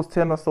Pentacles,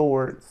 Ten of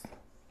Swords.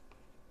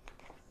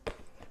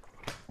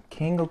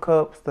 King of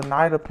Cups, the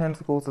Knight of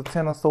Pentacles, the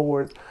Ten of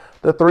Swords.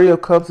 The Three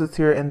of Cups is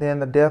here, and then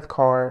the Death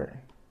card.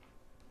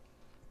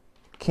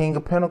 King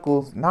of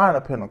Pentacles, Nine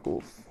of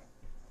Pentacles.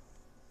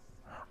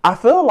 I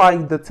feel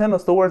like the Ten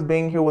of Swords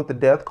being here with the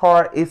Death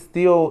card is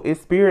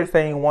Spirit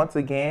saying once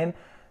again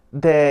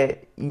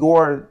that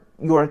your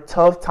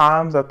tough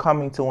times are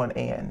coming to an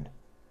end.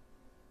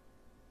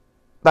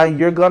 Like,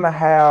 you're going to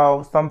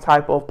have some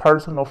type of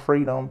personal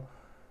freedom.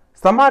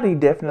 Somebody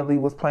definitely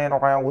was playing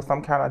around with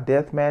some kind of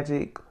death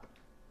magic.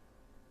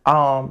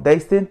 They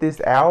sent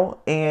this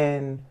out,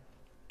 and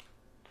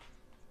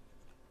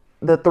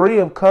the Three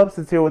of Cups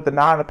is here with the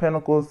Nine of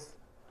Pentacles,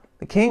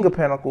 the King of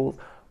Pentacles.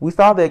 We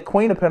saw that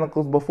Queen of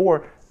Pentacles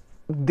before.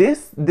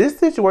 This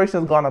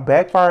situation is going to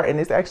backfire, and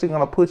it's actually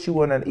going to put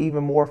you in an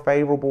even more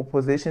favorable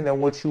position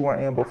than what you were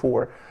in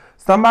before.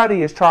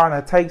 Somebody is trying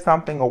to take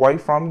something away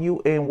from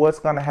you, and what's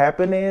going to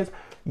happen is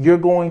you're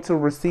going to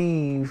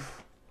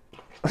receive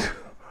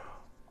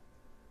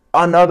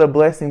another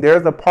blessing.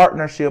 There's a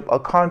partnership, a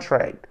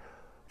contract.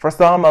 For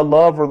some, a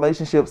love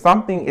relationship.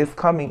 Something is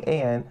coming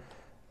in,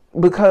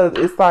 because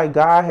it's like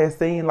God has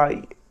seen,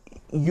 like,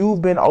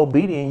 you've been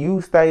obedient.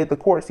 You stayed the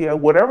course here.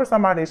 Whatever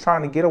somebody is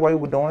trying to get away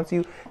with doing to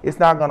you, it's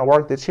not going to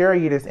work. The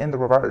Chariot is in the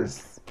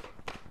reverse.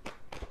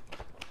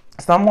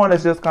 Someone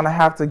is just going to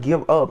have to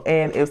give up.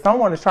 And if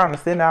someone is trying to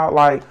send out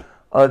like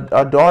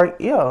a dark,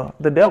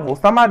 the devil.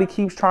 Somebody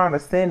keeps trying to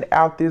send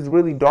out this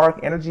really dark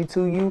energy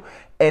to you,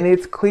 and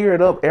it's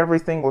cleared up every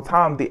single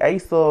time. The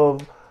Ace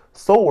of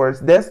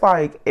Swords, that's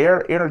like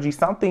air energy.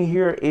 Something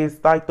here is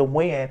like the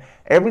wind.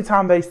 Every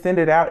time they send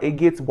it out, it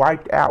gets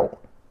wiped out.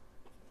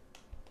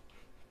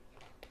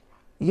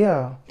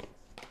 Yeah.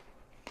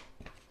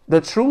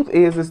 The truth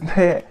is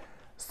that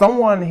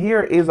someone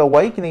here is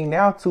awakening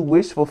now to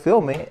wish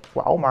fulfillment.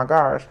 Well, oh my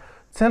gosh.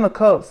 Ten of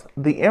Cups,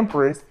 the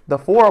Empress, the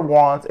Four of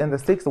Wands, and the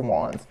Six of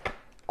Wands.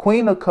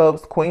 Queen of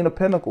Cups, Queen of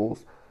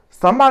Pentacles.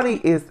 Somebody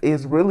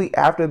is really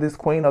after this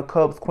Queen of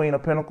Cups, Queen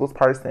of Pentacles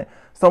person.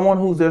 Someone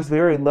who's just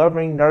very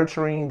loving,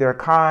 nurturing, they're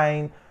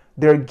kind,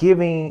 they're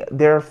giving,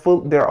 they're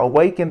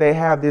awakened, they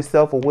have this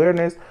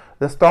self-awareness.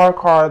 The Star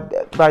card,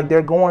 like,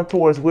 they're going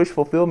towards wish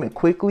fulfillment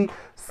quickly.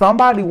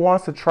 Somebody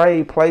wants to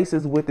trade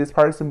places with this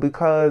person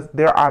because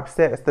they're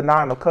obsessed. The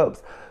Nine of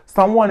Cups.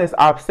 Someone is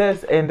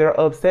obsessed, and they're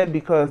upset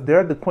because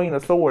they're the Queen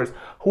of Swords.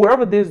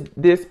 Whoever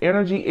this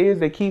energy is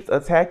that keeps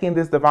attacking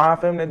this divine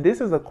feminine,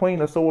 this is a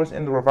Queen of Swords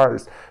in the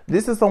reverse.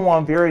 This is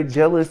someone very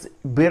jealous,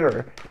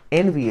 bitter,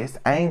 envious,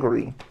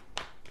 angry.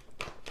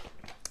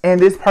 And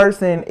this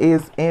person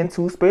is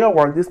into spell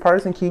work. This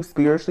person keeps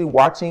spiritually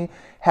watching,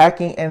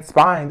 hacking, and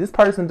spying. This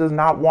person does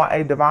not want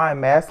a divine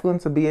masculine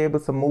to be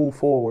able to move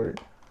forward.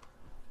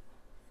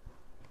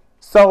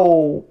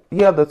 So,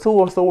 yeah, the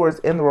Two of Swords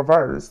in the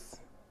reverse.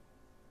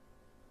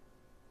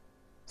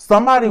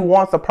 Somebody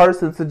wants a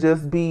person to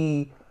just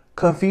be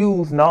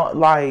confused, not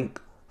like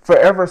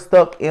forever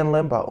stuck in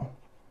limbo.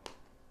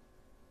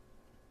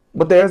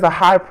 But there's a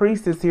High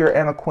Priestess here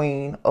and a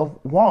Queen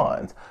of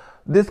Wands.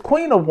 This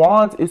Queen of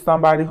Wands is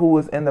somebody who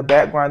is in the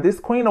background. This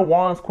Queen of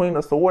Wands, Queen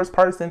of Swords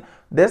person,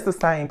 that's the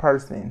same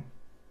person.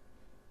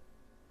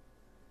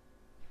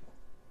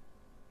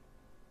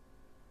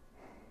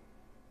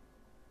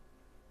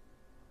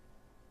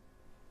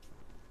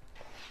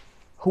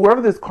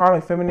 Whoever this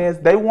karmic feminine is,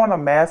 they want a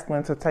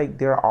masculine to take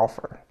their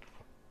offer.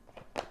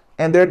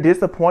 And they're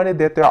disappointed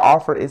that their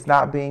offer is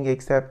not being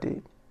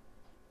accepted.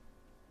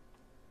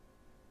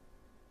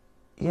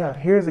 Yeah,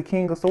 here's the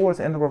King of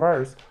Swords in the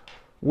reverse,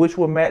 which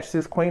will match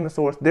this Queen of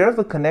Swords. There's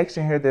a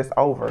connection here that's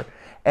over.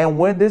 And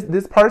when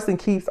this person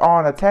keeps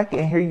on attacking,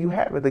 and here you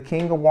have it, the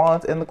King of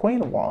Wands and the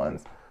Queen of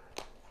Wands.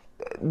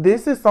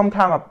 this is some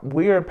kind of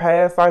weird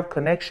past life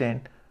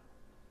connection.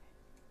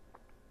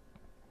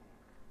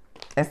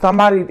 And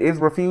somebody is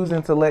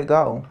refusing to let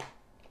go.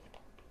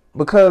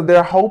 Because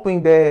they're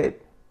hoping that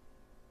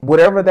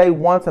whatever they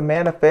want to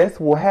manifest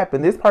will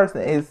happen. This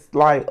person is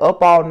like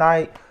up all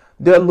night.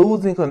 They're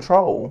losing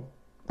control.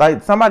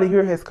 Like somebody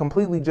here has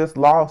completely just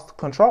lost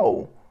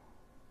control.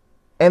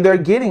 And they're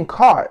getting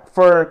caught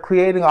for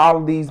creating all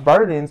of these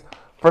burdens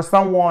for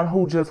someone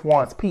who just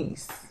wants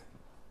peace.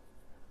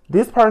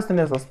 This person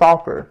is a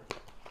stalker.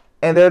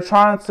 And they're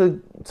trying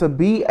to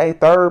be a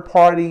third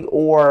party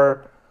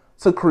or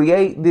to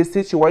create this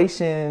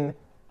situation.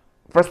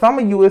 For some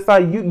of you, it's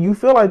like you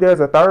feel like there's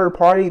a third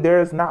party.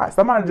 There's not.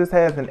 Somebody just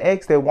has an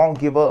ex that won't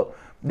give up.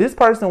 This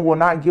person will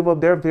not give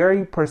up. They're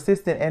very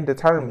persistent and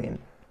determined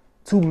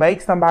to make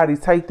somebody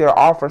take their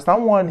offer.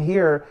 Someone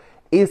here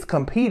is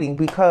competing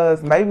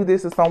because maybe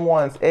this is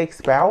someone's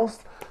ex-spouse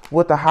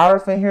with the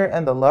Hierophant here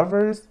and the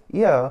Lovers.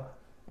 Yeah,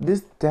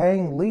 this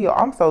dang Leo.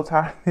 I'm so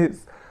tired of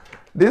this.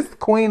 This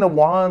Queen of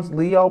Wands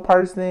Leo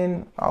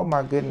person. Oh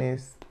my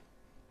goodness.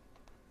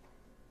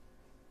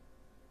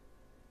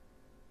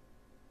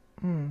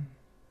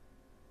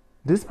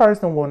 This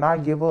person will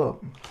not give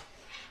up.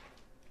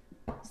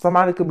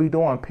 Somebody could be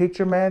doing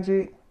picture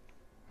magic.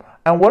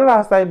 And what did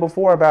I say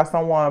before about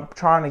someone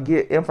trying to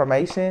get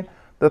information?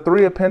 The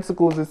Three of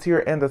Pentacles is here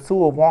and the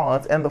Two of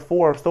Wands and the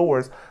Four of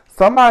Swords.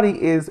 Somebody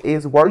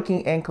is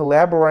working and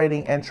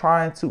collaborating and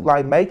trying to,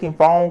 like, making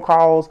phone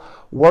calls,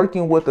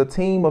 working with a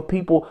team of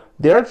people.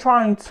 They're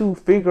trying to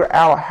figure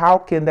out how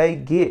can they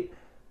get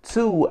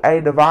to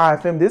a divine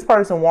feminine. This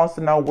person wants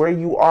to know where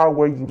you are,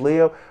 where you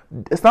live.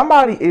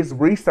 Somebody is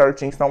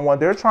researching someone.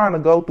 They're trying to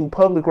go through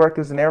public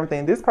records and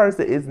everything. This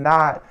person is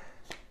not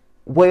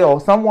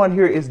well. Someone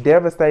here is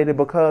devastated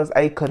because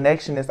a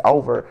connection is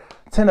over.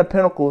 Ten of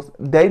Pentacles,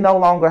 they no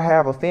longer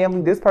have a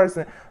family. This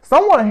person,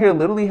 someone here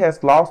literally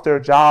has lost their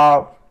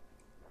job,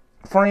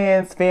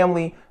 friends,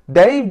 family.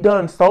 They've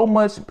done so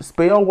much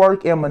spell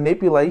work and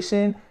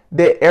manipulation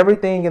that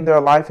everything in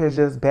their life has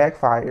just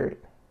backfired.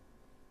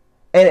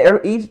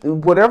 And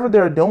whatever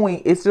they're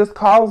doing, it's just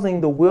causing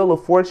the wheel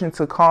of fortune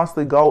to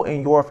constantly go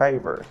in your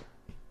favor.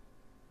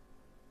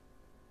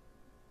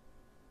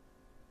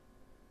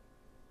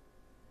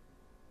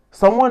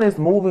 Someone is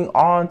moving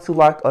on to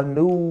like a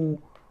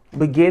new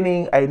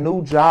beginning, a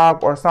new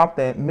job or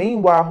something.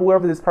 Meanwhile,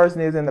 whoever this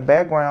person is in the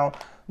background,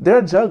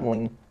 they're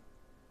juggling.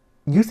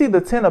 You see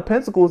the Ten of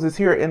Pentacles is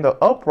here in the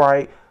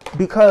upright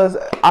because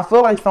I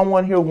feel like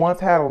someone here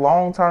once had a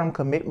long-term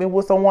commitment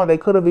with someone. They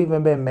could have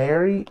even been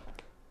married.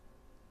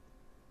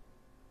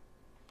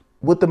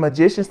 With the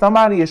Magician,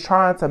 somebody is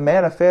trying to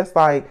manifest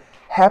like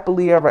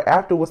happily ever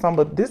after with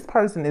someone, but this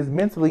person is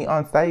mentally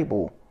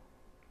unstable.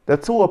 The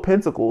Two of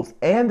Pentacles,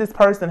 and this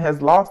person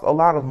has lost a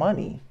lot of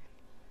money.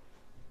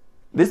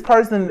 This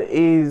person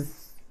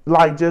is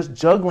like just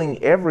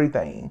juggling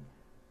everything.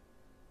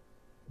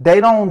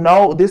 They don't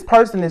know. This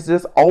person is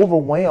just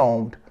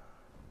overwhelmed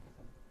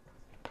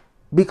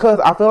because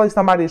I feel like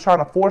somebody is trying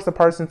to force a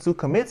person to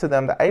commit to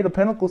them. The Eight of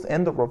Pentacles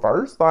in the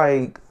reverse,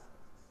 like,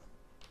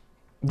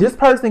 this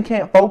person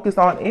can't focus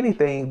on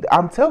anything.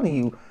 I'm telling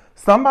you,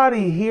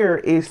 somebody here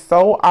is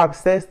so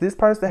obsessed. This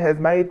person has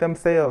made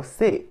themselves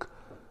sick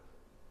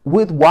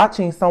with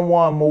watching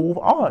someone move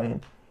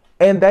on.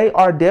 And they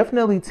are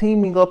definitely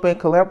teaming up and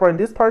collaborating.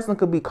 This person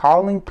could be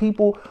calling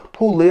people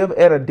who live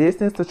at a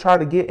distance to try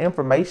to get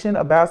information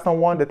about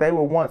someone that they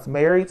were once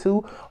married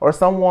to, or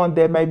someone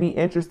that may be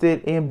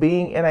interested in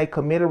being in a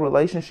committed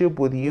relationship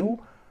with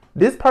you.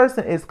 This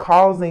person is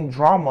causing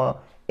drama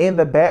in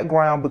the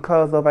background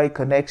because of a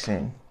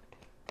connection.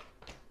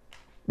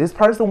 This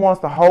person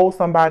wants to hold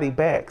somebody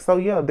back. So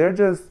yeah, they're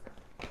just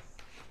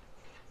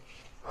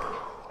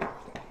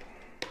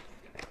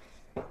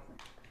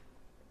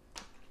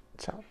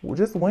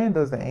when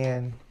does it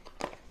end?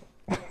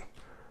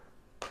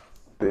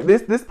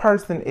 This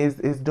person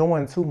is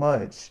doing too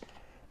much.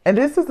 And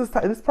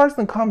this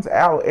person comes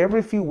out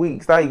every few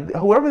weeks. Like,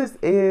 whoever this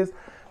is,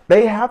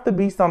 they have to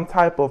be some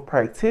type of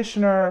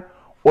practitioner,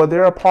 or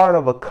they're a part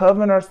of a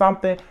coven or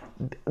something.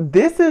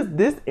 This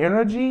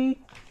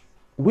energy,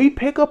 we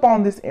pick up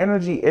on this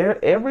energy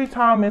every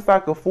time it's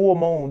like a full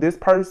moon. This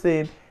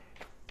person,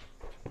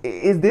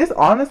 is this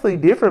honestly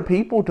different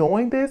people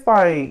doing this?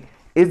 Like,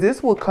 is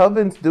this what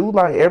covens do?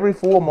 Like, every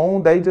full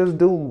moon, they just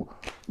do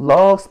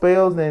love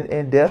spells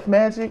and death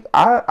magic?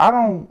 I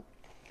don't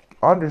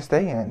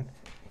understand.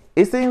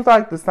 It seems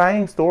like the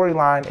same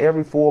storyline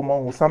every full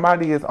moon.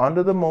 Somebody is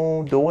under the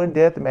moon doing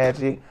death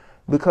magic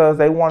because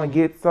they want to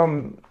get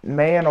some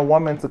man or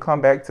woman to come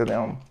back to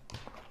them.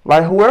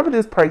 Like, whoever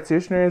this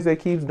practitioner is that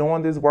keeps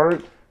doing this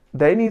work,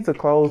 they need to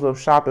close up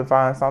shop and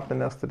find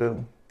something else to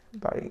do.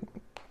 Like,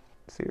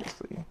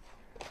 seriously.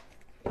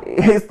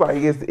 It's like,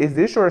 is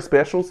this your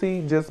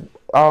specialty? Just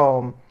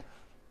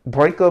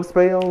breakup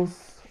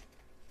spells?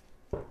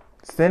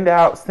 Send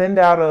out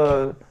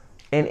an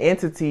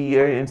entity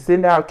and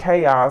send out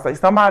chaos. Like,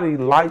 somebody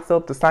lights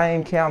up the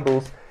same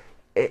candles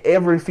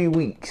every few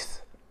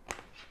weeks.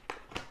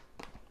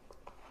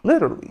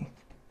 Literally.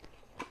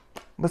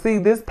 But see,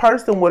 this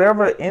person,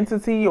 whatever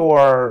entity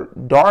or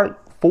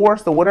dark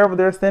force or whatever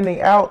they're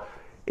sending out,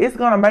 it's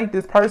going to make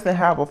this person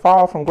have a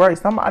fall from grace.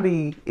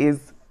 Somebody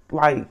is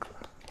like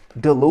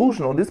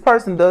delusional. This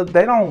person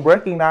they don't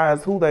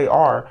recognize who they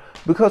are,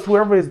 because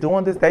whoever is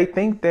doing this, they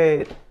think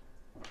that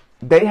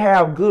they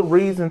have good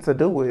reason to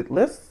do it.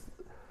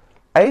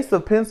 Ace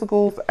of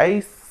Pentacles,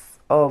 Ace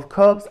of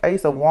Cups,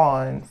 Ace of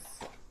Wands.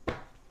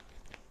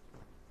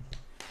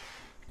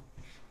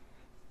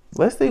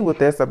 Let's see what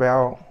that's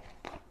about.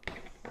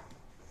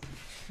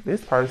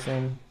 This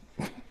person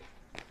is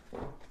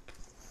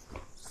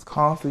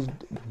constantly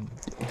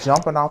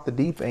jumping off the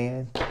deep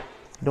end,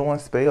 doing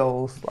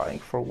spells. Like,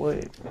 for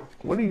what?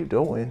 What are you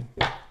doing?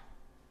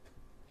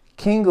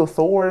 King of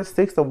Swords,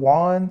 Six of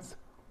Wands.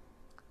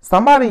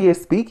 Somebody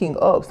is speaking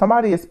up.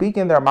 Somebody is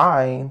speaking their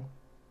mind.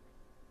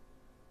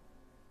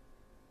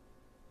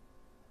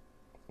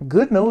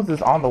 Good news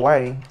is on the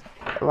way.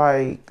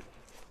 Like,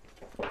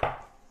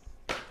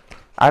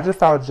 I just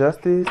saw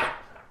justice.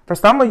 For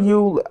some of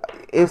you,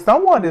 if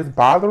someone is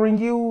bothering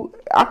you,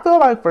 I feel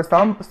like for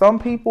some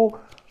people,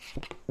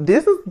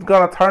 this is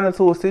going to turn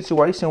into a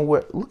situation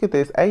where, look at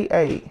this,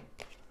 8-8.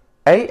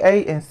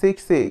 8-8 and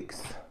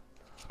 6-6.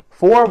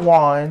 4 of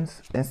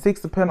Wands and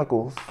 6 of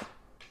Pentacles.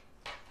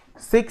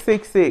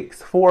 6-6-6.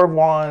 4 of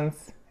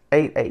Wands,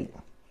 8-8.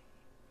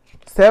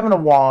 7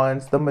 of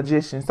Wands, the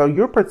Magician. So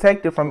you're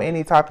protected from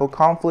any type of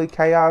conflict,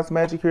 chaos,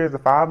 magic. Here's the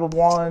 5 of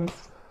Wands.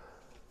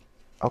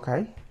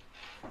 Okay.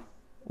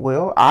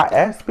 Well, I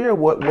asked Spirit,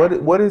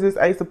 what is this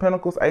Ace of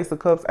Pentacles, Ace of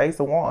Cups, Ace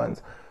of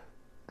Wands?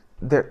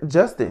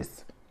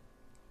 Justice.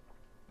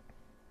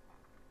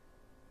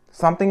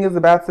 Something is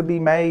about to be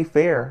made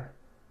fair.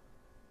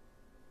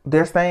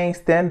 They're saying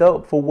stand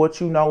up for what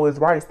you know is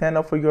right. Stand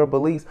up for your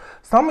beliefs.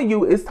 Some of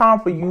you, it's time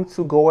for you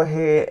to go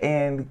ahead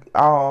and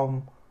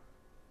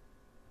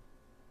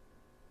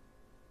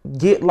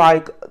get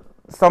like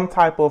some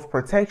type of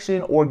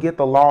protection or get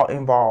the law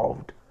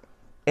involved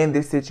in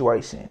this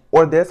situation,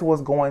 or that's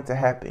what's going to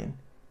happen.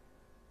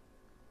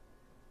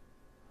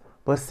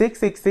 But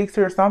 6-6-6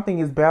 here, something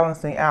is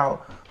balancing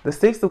out. The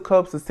 6 of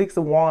Cups, the 6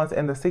 of Wands,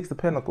 and the 6 of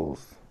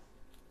Pentacles.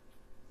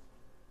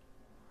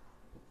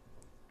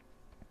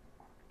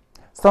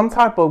 Some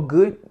type of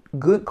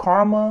good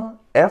karma,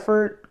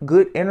 effort,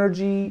 good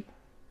energy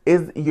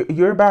is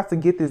you're about to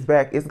get this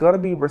back. It's going to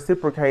be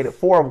reciprocated.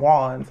 4 of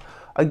Wands.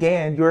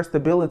 Again, your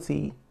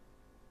stability,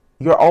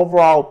 your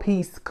overall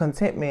peace,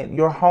 contentment,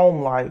 your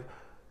home life.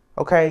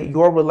 Okay,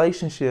 your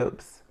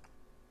relationships.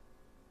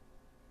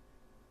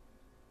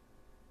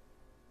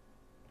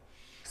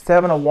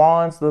 7 of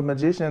Wands, the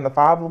Magician, and the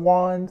 5 of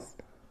Wands.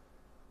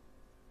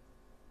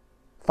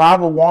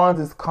 5 of Wands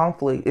is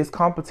conflict, it's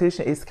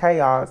competition, it's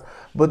chaos.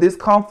 But this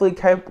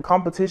conflict,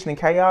 competition, and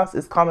chaos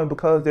is coming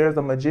because there's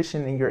a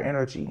magician in your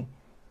energy.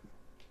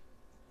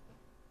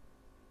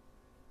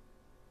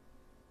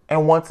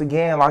 And once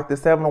again, like the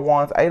 7 of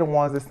Wands, 8 of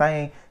Wands is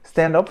saying,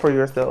 stand up for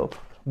yourself.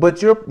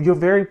 But you're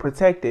very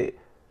protected.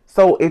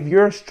 So if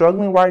you're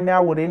struggling right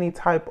now with any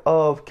type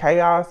of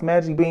chaos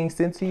magic being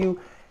sent to you,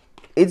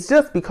 it's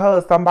just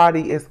because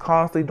somebody is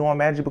constantly doing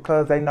magic,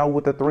 because they know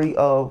with the 3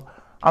 of,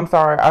 I'm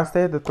sorry, I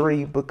said the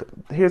 3, but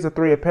here's the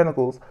 3 of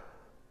Pentacles.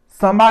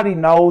 Somebody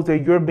knows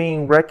that you're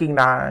being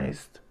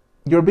recognized.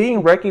 You're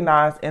being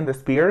recognized in the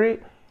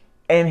spirit.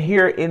 And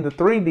here in the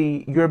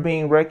 3D, you're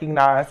being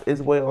recognized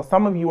as well.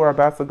 Some of you are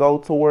about to go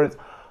towards,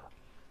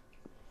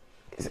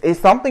 it's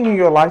something in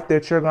your life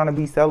that you're going to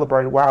be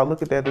celebrating. Wow,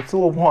 look at that. The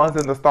 2 of Wands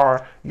and the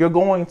Star. You're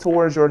going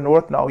towards your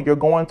North Node. You're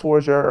going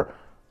towards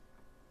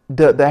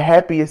the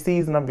happiest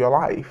season of your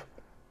life.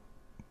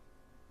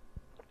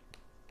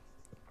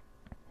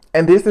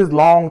 And this is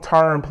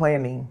long-term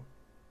planning.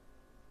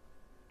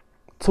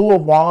 2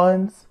 of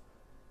Wands.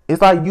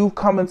 It's like you've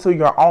come into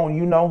your own.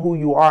 You know who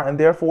you are, and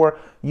therefore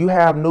you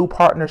have new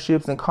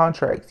partnerships and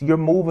contracts. You're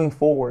moving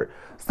forward.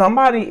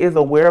 Somebody is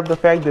aware of the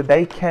fact that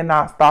they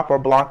cannot stop or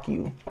block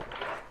you.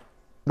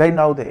 They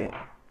know that.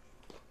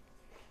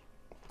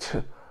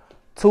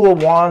 2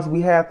 of Wands,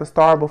 we had the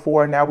Star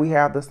before, now we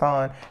have the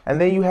Sun. And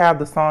then you have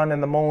the Sun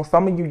and the Moon.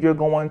 Some of you, you're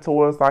going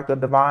towards like a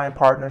divine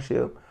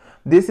partnership.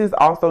 This is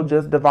also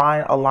just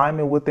divine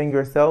alignment within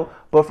yourself.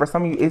 But for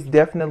some of you, it's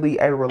definitely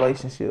a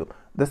relationship.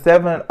 The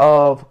 7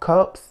 of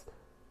Cups.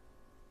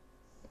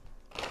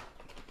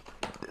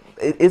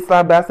 It's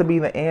about to be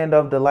the end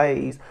of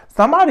delays.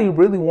 Somebody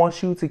really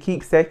wants you to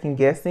keep second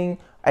guessing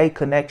a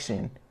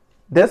connection.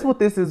 That's what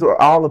this is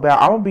all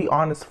about. I'm going to be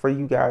honest for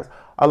you guys.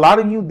 A lot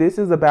of you, this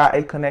is about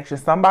a connection.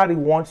 Somebody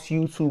wants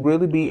you to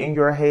really be in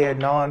your head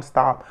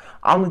nonstop.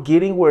 I'm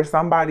getting where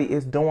somebody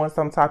is doing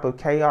some type of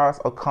chaos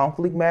or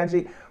conflict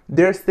magic.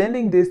 They're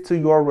sending this to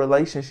your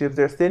relationships.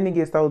 They're sending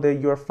it so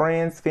that your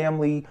friends,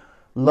 family,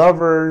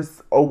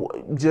 lovers, or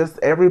just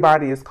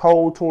everybody is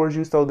cold towards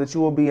you, so that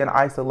you will be in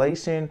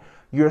isolation.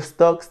 You're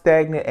stuck,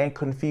 stagnant, and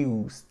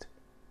confused.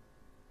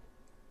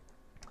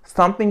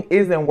 Something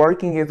isn't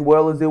working as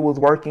well as it was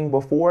working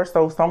before.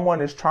 So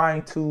someone is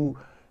trying to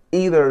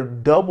either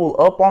double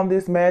up on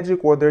this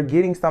magic, or they're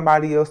getting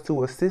somebody else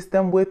to assist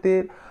them with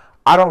it.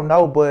 I don't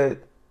know,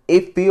 but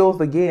it feels,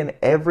 again,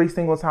 every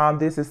single time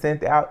this is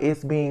sent out,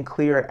 it's being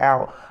cleared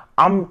out.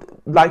 I'm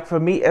like, for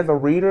me as a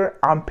reader,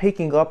 I'm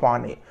picking up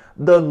on it.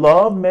 The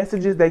love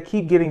messages, they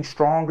keep getting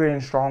stronger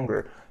and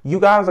stronger. You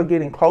guys are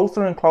getting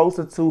closer and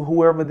closer to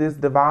whoever this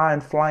divine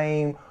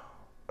flame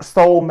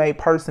soulmate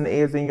person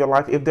is in your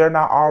life. If they're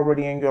not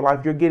already in your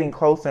life, you're getting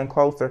closer and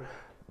closer.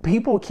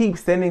 People keep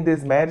sending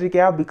this magic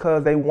out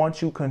because they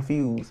want you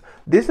confused.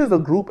 This is a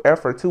group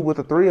effort too. With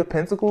the Three of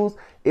Pentacles,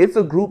 it's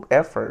a group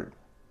effort.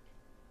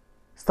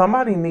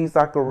 Somebody needs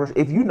like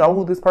if you know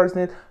who this person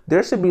is,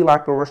 there should be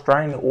like a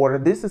restraining order.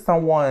 This is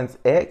someone's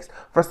ex.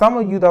 For some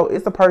of you though,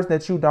 it's a person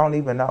that you don't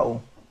even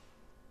know.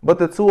 But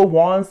the Two of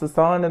Wands, the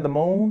Sun and the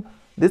Moon,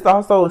 this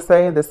also is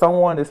saying that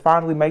someone is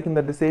finally making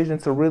the decision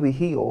to really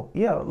heal.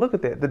 Yeah, look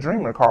at that. The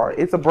Dreamer card.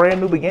 It's a brand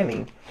new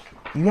beginning.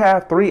 You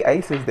have 3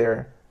 aces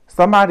there.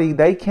 Somebody,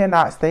 they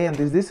cannot stand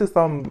this. This is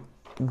some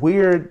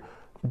weird,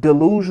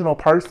 delusional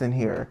person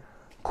here.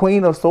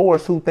 Queen of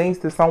Swords who thinks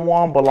that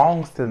someone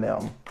belongs to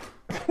them.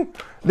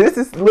 This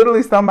is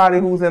literally somebody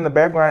who's in the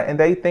background and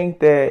they think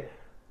that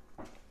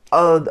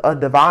a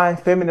divine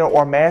feminine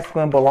or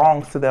masculine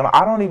belongs to them.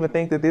 I don't even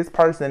think that this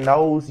person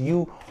knows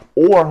you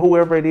or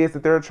whoever it is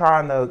that they're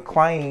trying to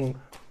claim.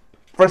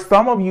 For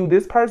some of you,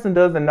 this person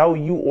doesn't know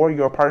you or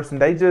your person.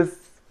 They just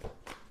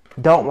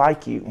don't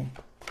like you.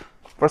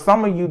 For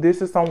some of you,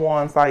 this is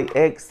someone's like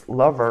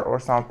ex-lover or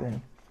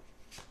something.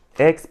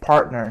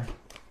 Ex-partner.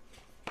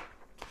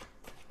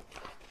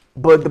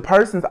 But the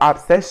person's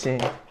obsession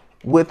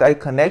with a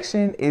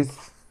connection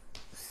is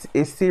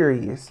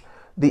serious.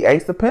 The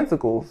Ace of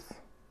Pentacles.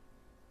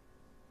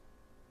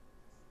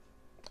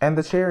 And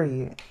the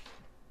Chariot.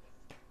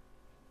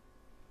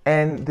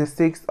 And the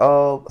 6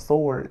 of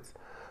Swords.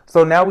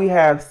 So now we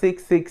have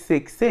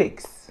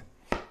 6666.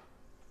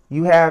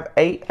 You have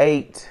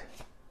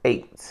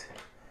 888.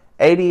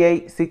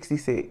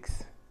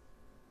 8866.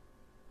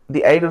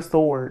 The 8 of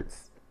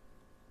Swords.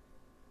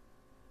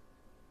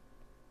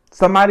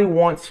 Somebody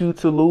wants you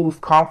to lose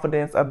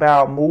confidence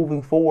about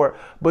moving forward,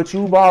 but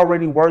you've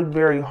already worked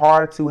very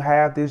hard to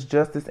have this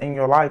justice in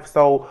your life.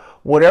 So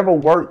whatever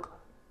work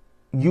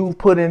you've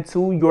put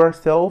into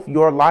yourself,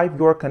 your life,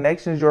 your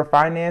connections, your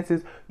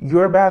finances,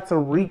 you're about to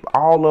reap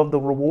all of the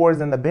rewards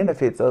and the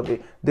benefits of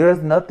it. There's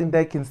nothing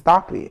that can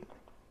stop it.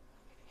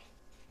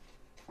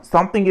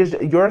 Something is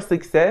your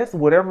success,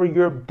 whatever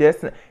your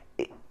destiny.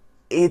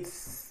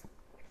 It's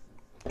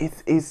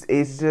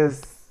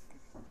just,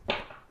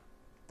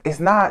 it's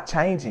not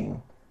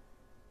changing.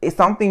 It's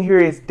something here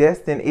is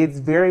destined. It's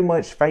very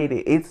much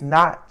fated. It's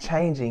not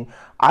changing.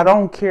 I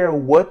don't care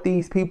what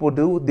these people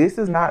do. This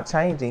is not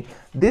changing.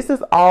 This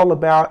is all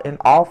about an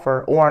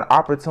offer or an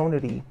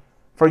opportunity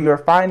for your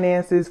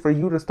finances, for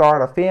you to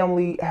start a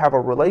family, have a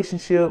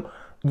relationship,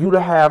 you to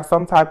have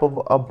some type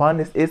of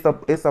abundance.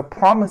 It's a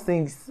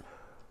promising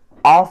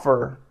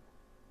offer,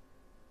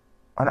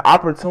 an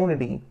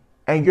opportunity,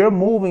 and you're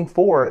moving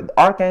forward.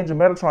 Archangel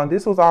Metatron,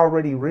 this was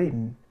already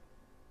written.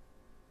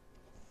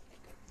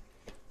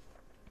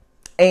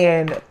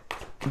 And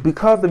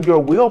because of your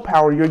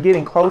willpower, you're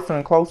getting closer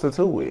and closer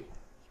to it.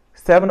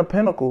 7 of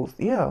Pentacles.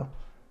 Yeah.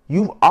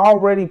 You've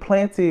already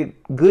planted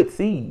good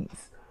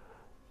seeds.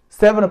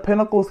 7 of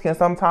Pentacles can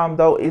sometimes,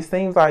 though, it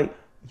seems like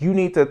you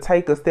need to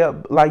take a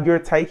step, like you're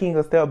taking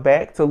a step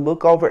back to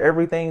look over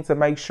everything to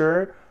make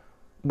sure,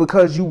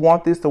 because you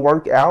want this to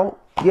work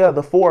out. Yeah,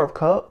 the 4 of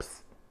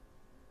Cups.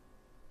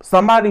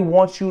 Somebody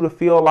wants you to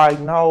feel like,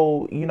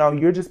 no, you know,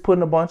 you're just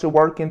putting a bunch of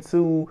work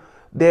into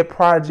that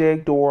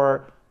project,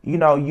 or you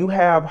know, you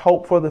have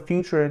hope for the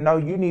future and no,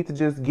 you need to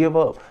just give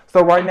up.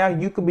 So right now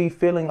you could be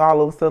feeling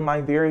all of a sudden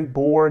like very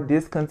bored,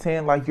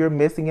 discontent, like you're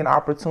missing an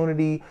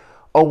opportunity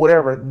or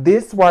whatever.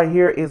 This right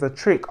here is a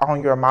trick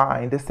on your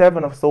mind. The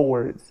 7 of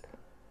Swords.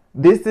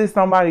 This is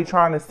somebody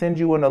trying to send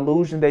you an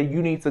illusion that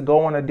you need to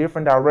go in a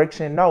different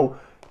direction. No,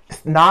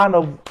 9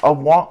 of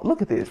Wands.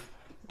 Look at this.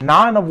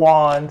 9 of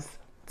Wands,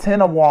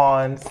 10 of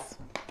Wands,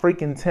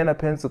 freaking 10 of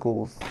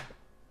Pentacles.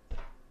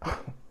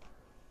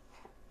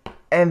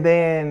 And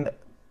then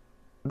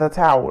the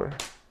Tower.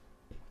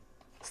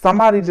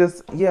 Somebody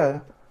just, yeah,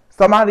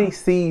 somebody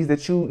sees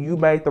that you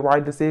made the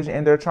right decision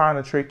and they're trying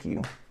to trick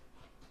you.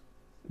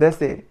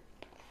 That's it.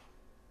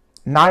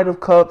 Knight of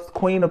Cups,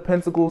 Queen of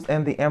Pentacles,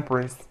 and the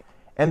Empress.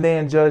 And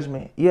then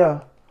Judgment.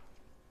 Yeah.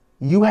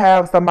 You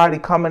have somebody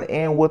coming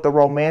in with a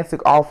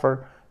romantic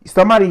offer.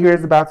 Somebody here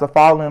is about to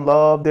fall in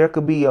love. There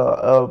could be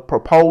a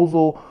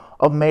proposal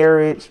of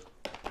marriage.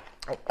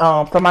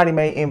 Somebody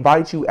may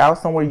invite you out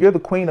somewhere. You're the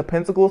Queen of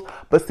Pentacles,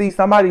 but see,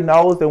 somebody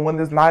knows that when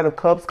this Knight of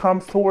Cups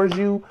comes towards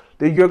you,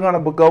 that you're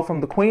going to go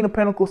from the Queen of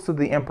Pentacles to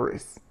the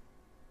Empress.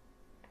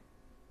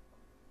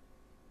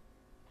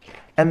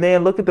 And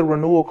then look at the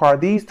Renewal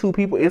card. These two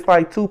people, it's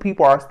like two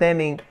people are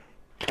standing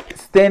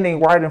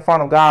right in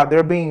front of God.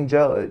 They're being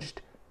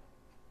judged.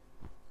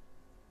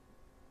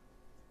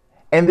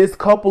 And this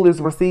couple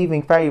is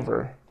receiving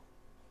favor.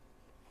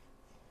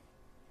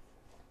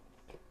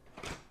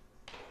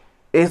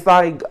 It's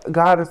like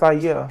God is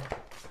like, yeah,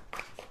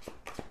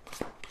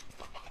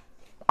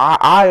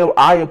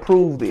 I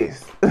approve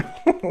this.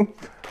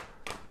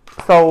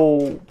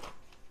 So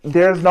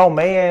there's no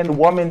man,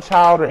 woman,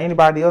 child, or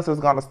anybody else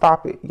that's going to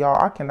stop it.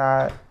 Y'all, I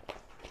cannot.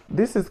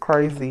 This is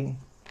crazy.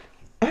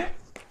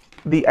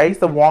 The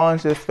Ace of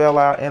Wands just fell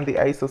out and the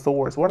Ace of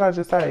Swords. What did I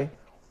just say?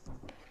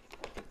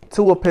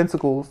 Two of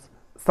Pentacles.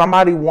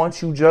 Somebody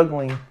wants you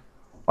juggling.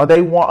 Or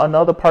they want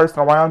another person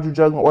around you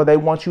juggling. Or they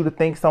want you to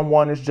think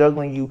someone is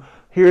juggling you.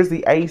 Here's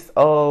the Ace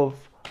of...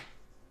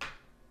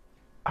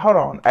 Hold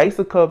on. Ace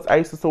of Cups,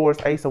 Ace of Swords,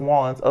 Ace of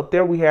Wands. Up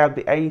there we have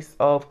the Ace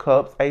of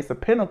Cups, Ace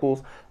of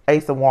Pentacles,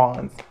 Ace of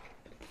Wands.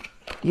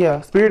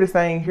 Yeah, Spirit is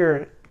saying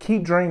here,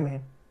 keep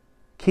dreaming.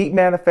 Keep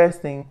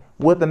manifesting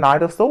with the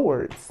Knight of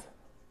Swords.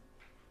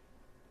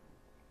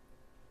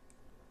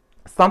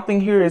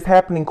 Something here is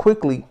happening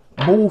quickly.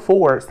 Move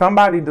forward.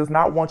 Somebody does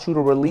not want you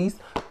to release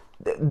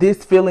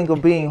this feeling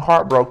of being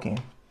heartbroken.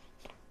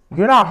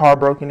 You're not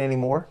heartbroken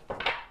anymore.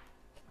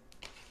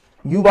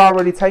 You've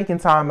already taken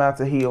time out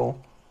to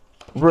heal.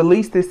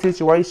 Release this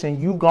situation.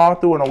 You've gone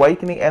through an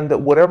awakening, and that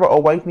whatever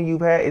awakening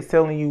you've had is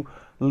telling you,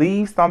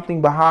 leave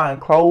something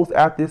behind. Close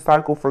out this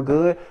cycle for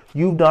good.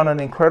 You've done an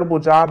incredible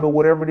job at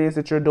whatever it is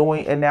that you're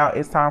doing, and now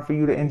it's time for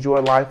you to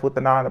enjoy life with the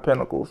Nine of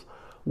Pentacles.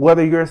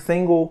 Whether you're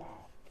single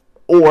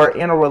or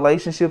in a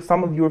relationship,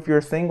 some of you, if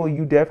you're single,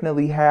 you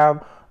definitely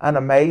have an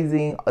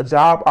amazing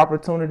job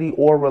opportunity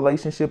or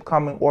relationship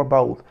coming, or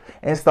both.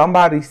 And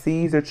somebody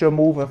sees that you're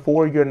moving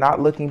forward, you're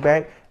not looking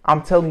back.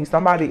 I'm telling you,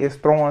 somebody is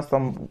throwing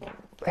some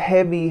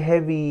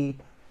heavy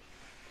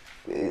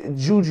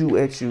juju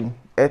at you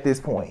at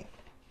this point.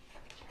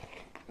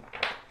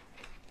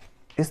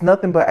 It's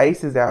nothing but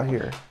aces out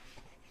here.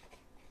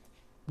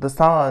 The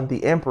Sun,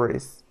 the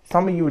Empress.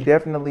 Some of you are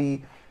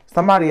definitely,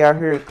 somebody out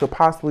here could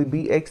possibly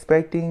be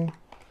expecting,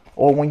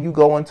 or when you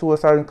go into a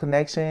certain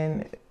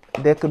connection,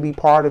 that could be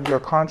part of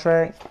your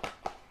contract.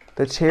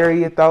 The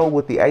Chariot, though,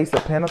 with the Ace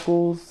of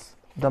Pentacles,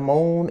 the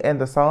Moon and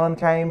the Sun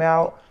came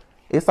out.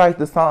 It's like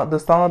the sun,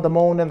 the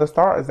moon, and the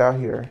stars out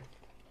here.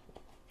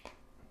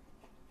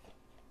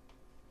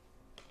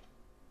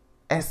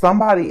 And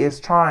somebody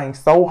is trying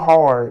so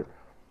hard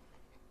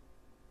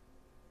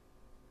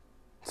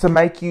to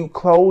make you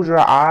close your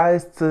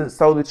eyes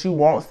so that you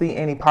won't see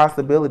any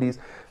possibilities.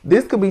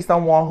 This could be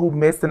someone who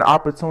missed an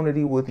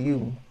opportunity with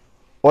you,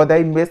 or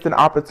they missed an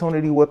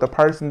opportunity with a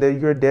person that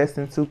you're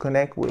destined to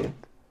connect with.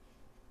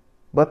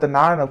 But the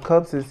Nine of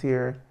Cups is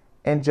here,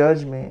 and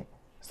Judgment.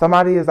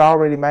 Somebody has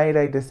already made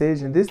a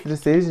decision. This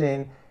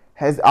decision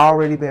has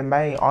already been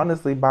made,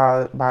 honestly,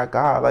 by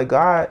God. Like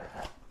God,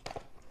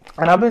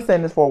 and I've been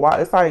saying this for a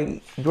while, it's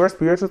like your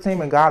spiritual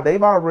team and God,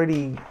 they've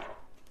already,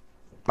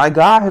 like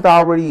God has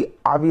already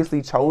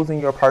obviously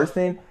chosen your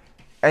person,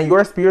 and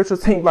your spiritual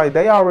team, like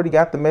they already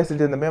got the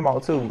message in the memo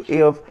too.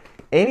 If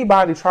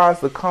anybody tries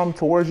to come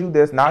towards you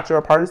that's not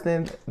your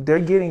person, they're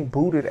getting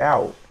booted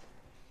out.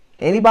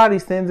 Anybody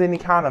sends any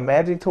kind of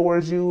magic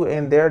towards you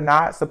and they're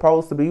not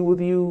supposed to be with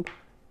you,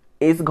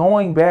 it's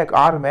going back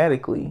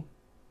automatically.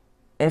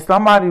 And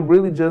somebody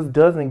really just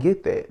doesn't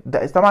get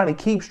that. Somebody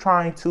keeps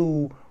trying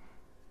to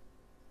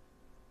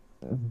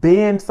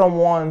bend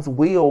someone's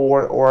will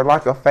or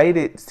like a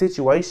fated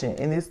situation,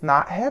 and it's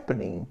not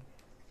happening.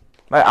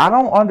 Like, I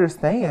don't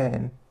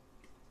understand.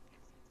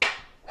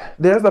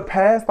 There's a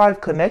past life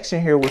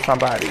connection here with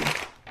somebody.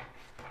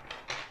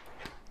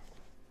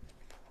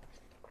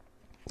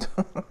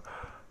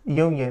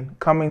 Union,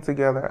 coming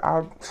together.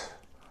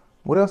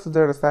 What else is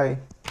there to say?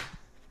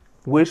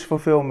 Wish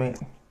fulfillment.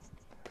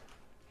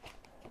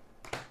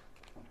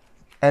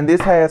 And this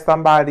has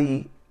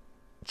somebody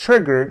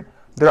triggered.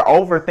 They're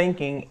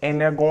overthinking and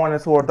they're going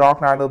into a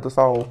dark night of the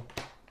soul.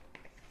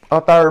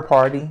 A third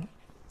party.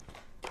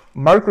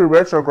 Mercury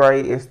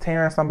retrograde is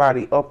tearing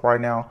somebody up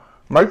right now.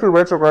 Mercury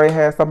retrograde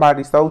has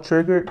somebody so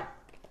triggered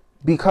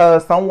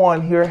because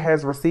someone here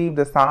has received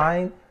a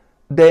sign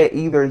that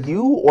either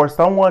you or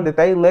someone that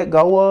they let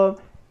go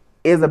of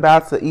is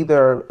about to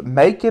either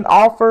make an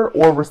offer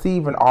or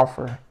receive an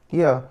offer.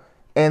 Yeah.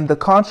 And the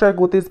contract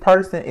with this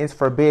person is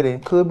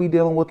forbidden. Could be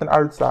dealing with an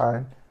earth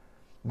sign.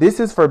 This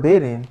is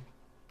forbidden.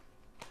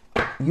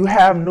 You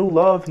have new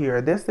love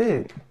here. That's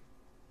it.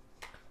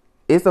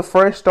 It's a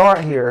fresh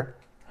start here.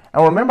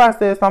 And remember I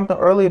said something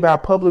earlier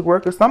about public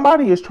records.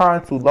 Somebody is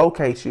trying to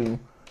locate you.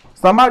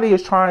 Somebody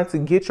is trying to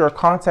get your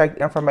contact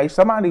information.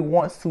 Somebody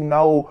wants to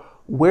know,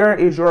 where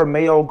is your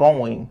mail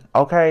going?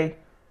 Okay.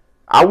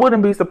 I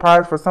wouldn't be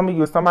surprised for some of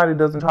you if somebody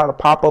doesn't try to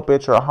pop up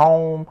at your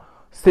home,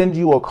 send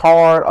you a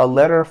card, a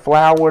letter,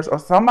 flowers, or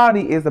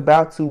somebody is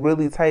about to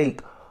really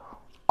take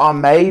a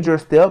major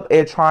step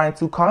at trying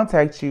to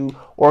contact you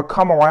or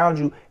come around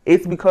you.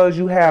 It's because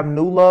you have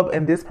new love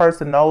and this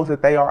person knows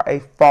that they are a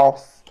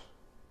false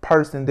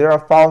person. They're a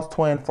false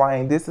twin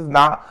flame. This is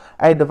not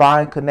a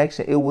divine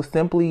connection. It was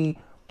simply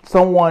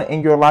someone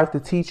in your life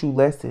to teach you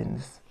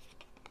lessons.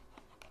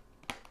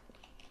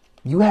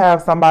 You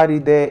have somebody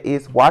that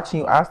is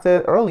watching you. I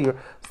said earlier,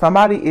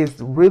 somebody is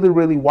really,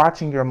 really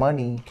watching your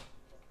money.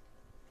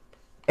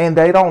 And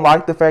they don't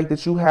like the fact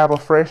that you have a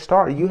fresh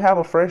start. You have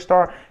a fresh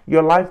start.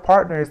 Your life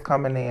partner is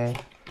coming in.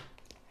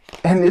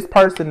 And this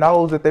person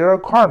knows that they're a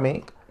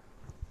karmic.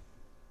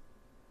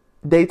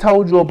 they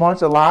told you a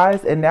bunch of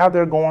lies, and now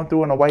they're going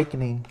through an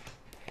awakening.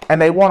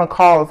 And they want to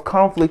cause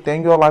conflict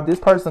in your life. This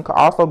person could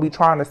also be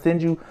trying to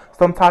send you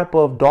some type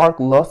of dark,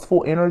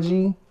 lustful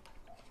energy.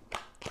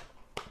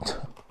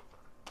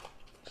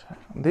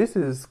 This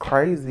is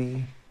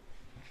crazy.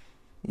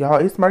 Y'all,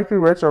 it's Mercury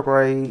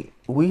retrograde.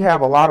 We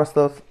have a lot of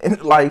stuff,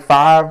 like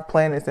 5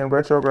 planets in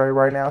retrograde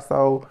right now.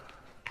 So,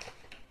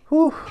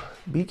 whew,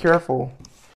 be careful.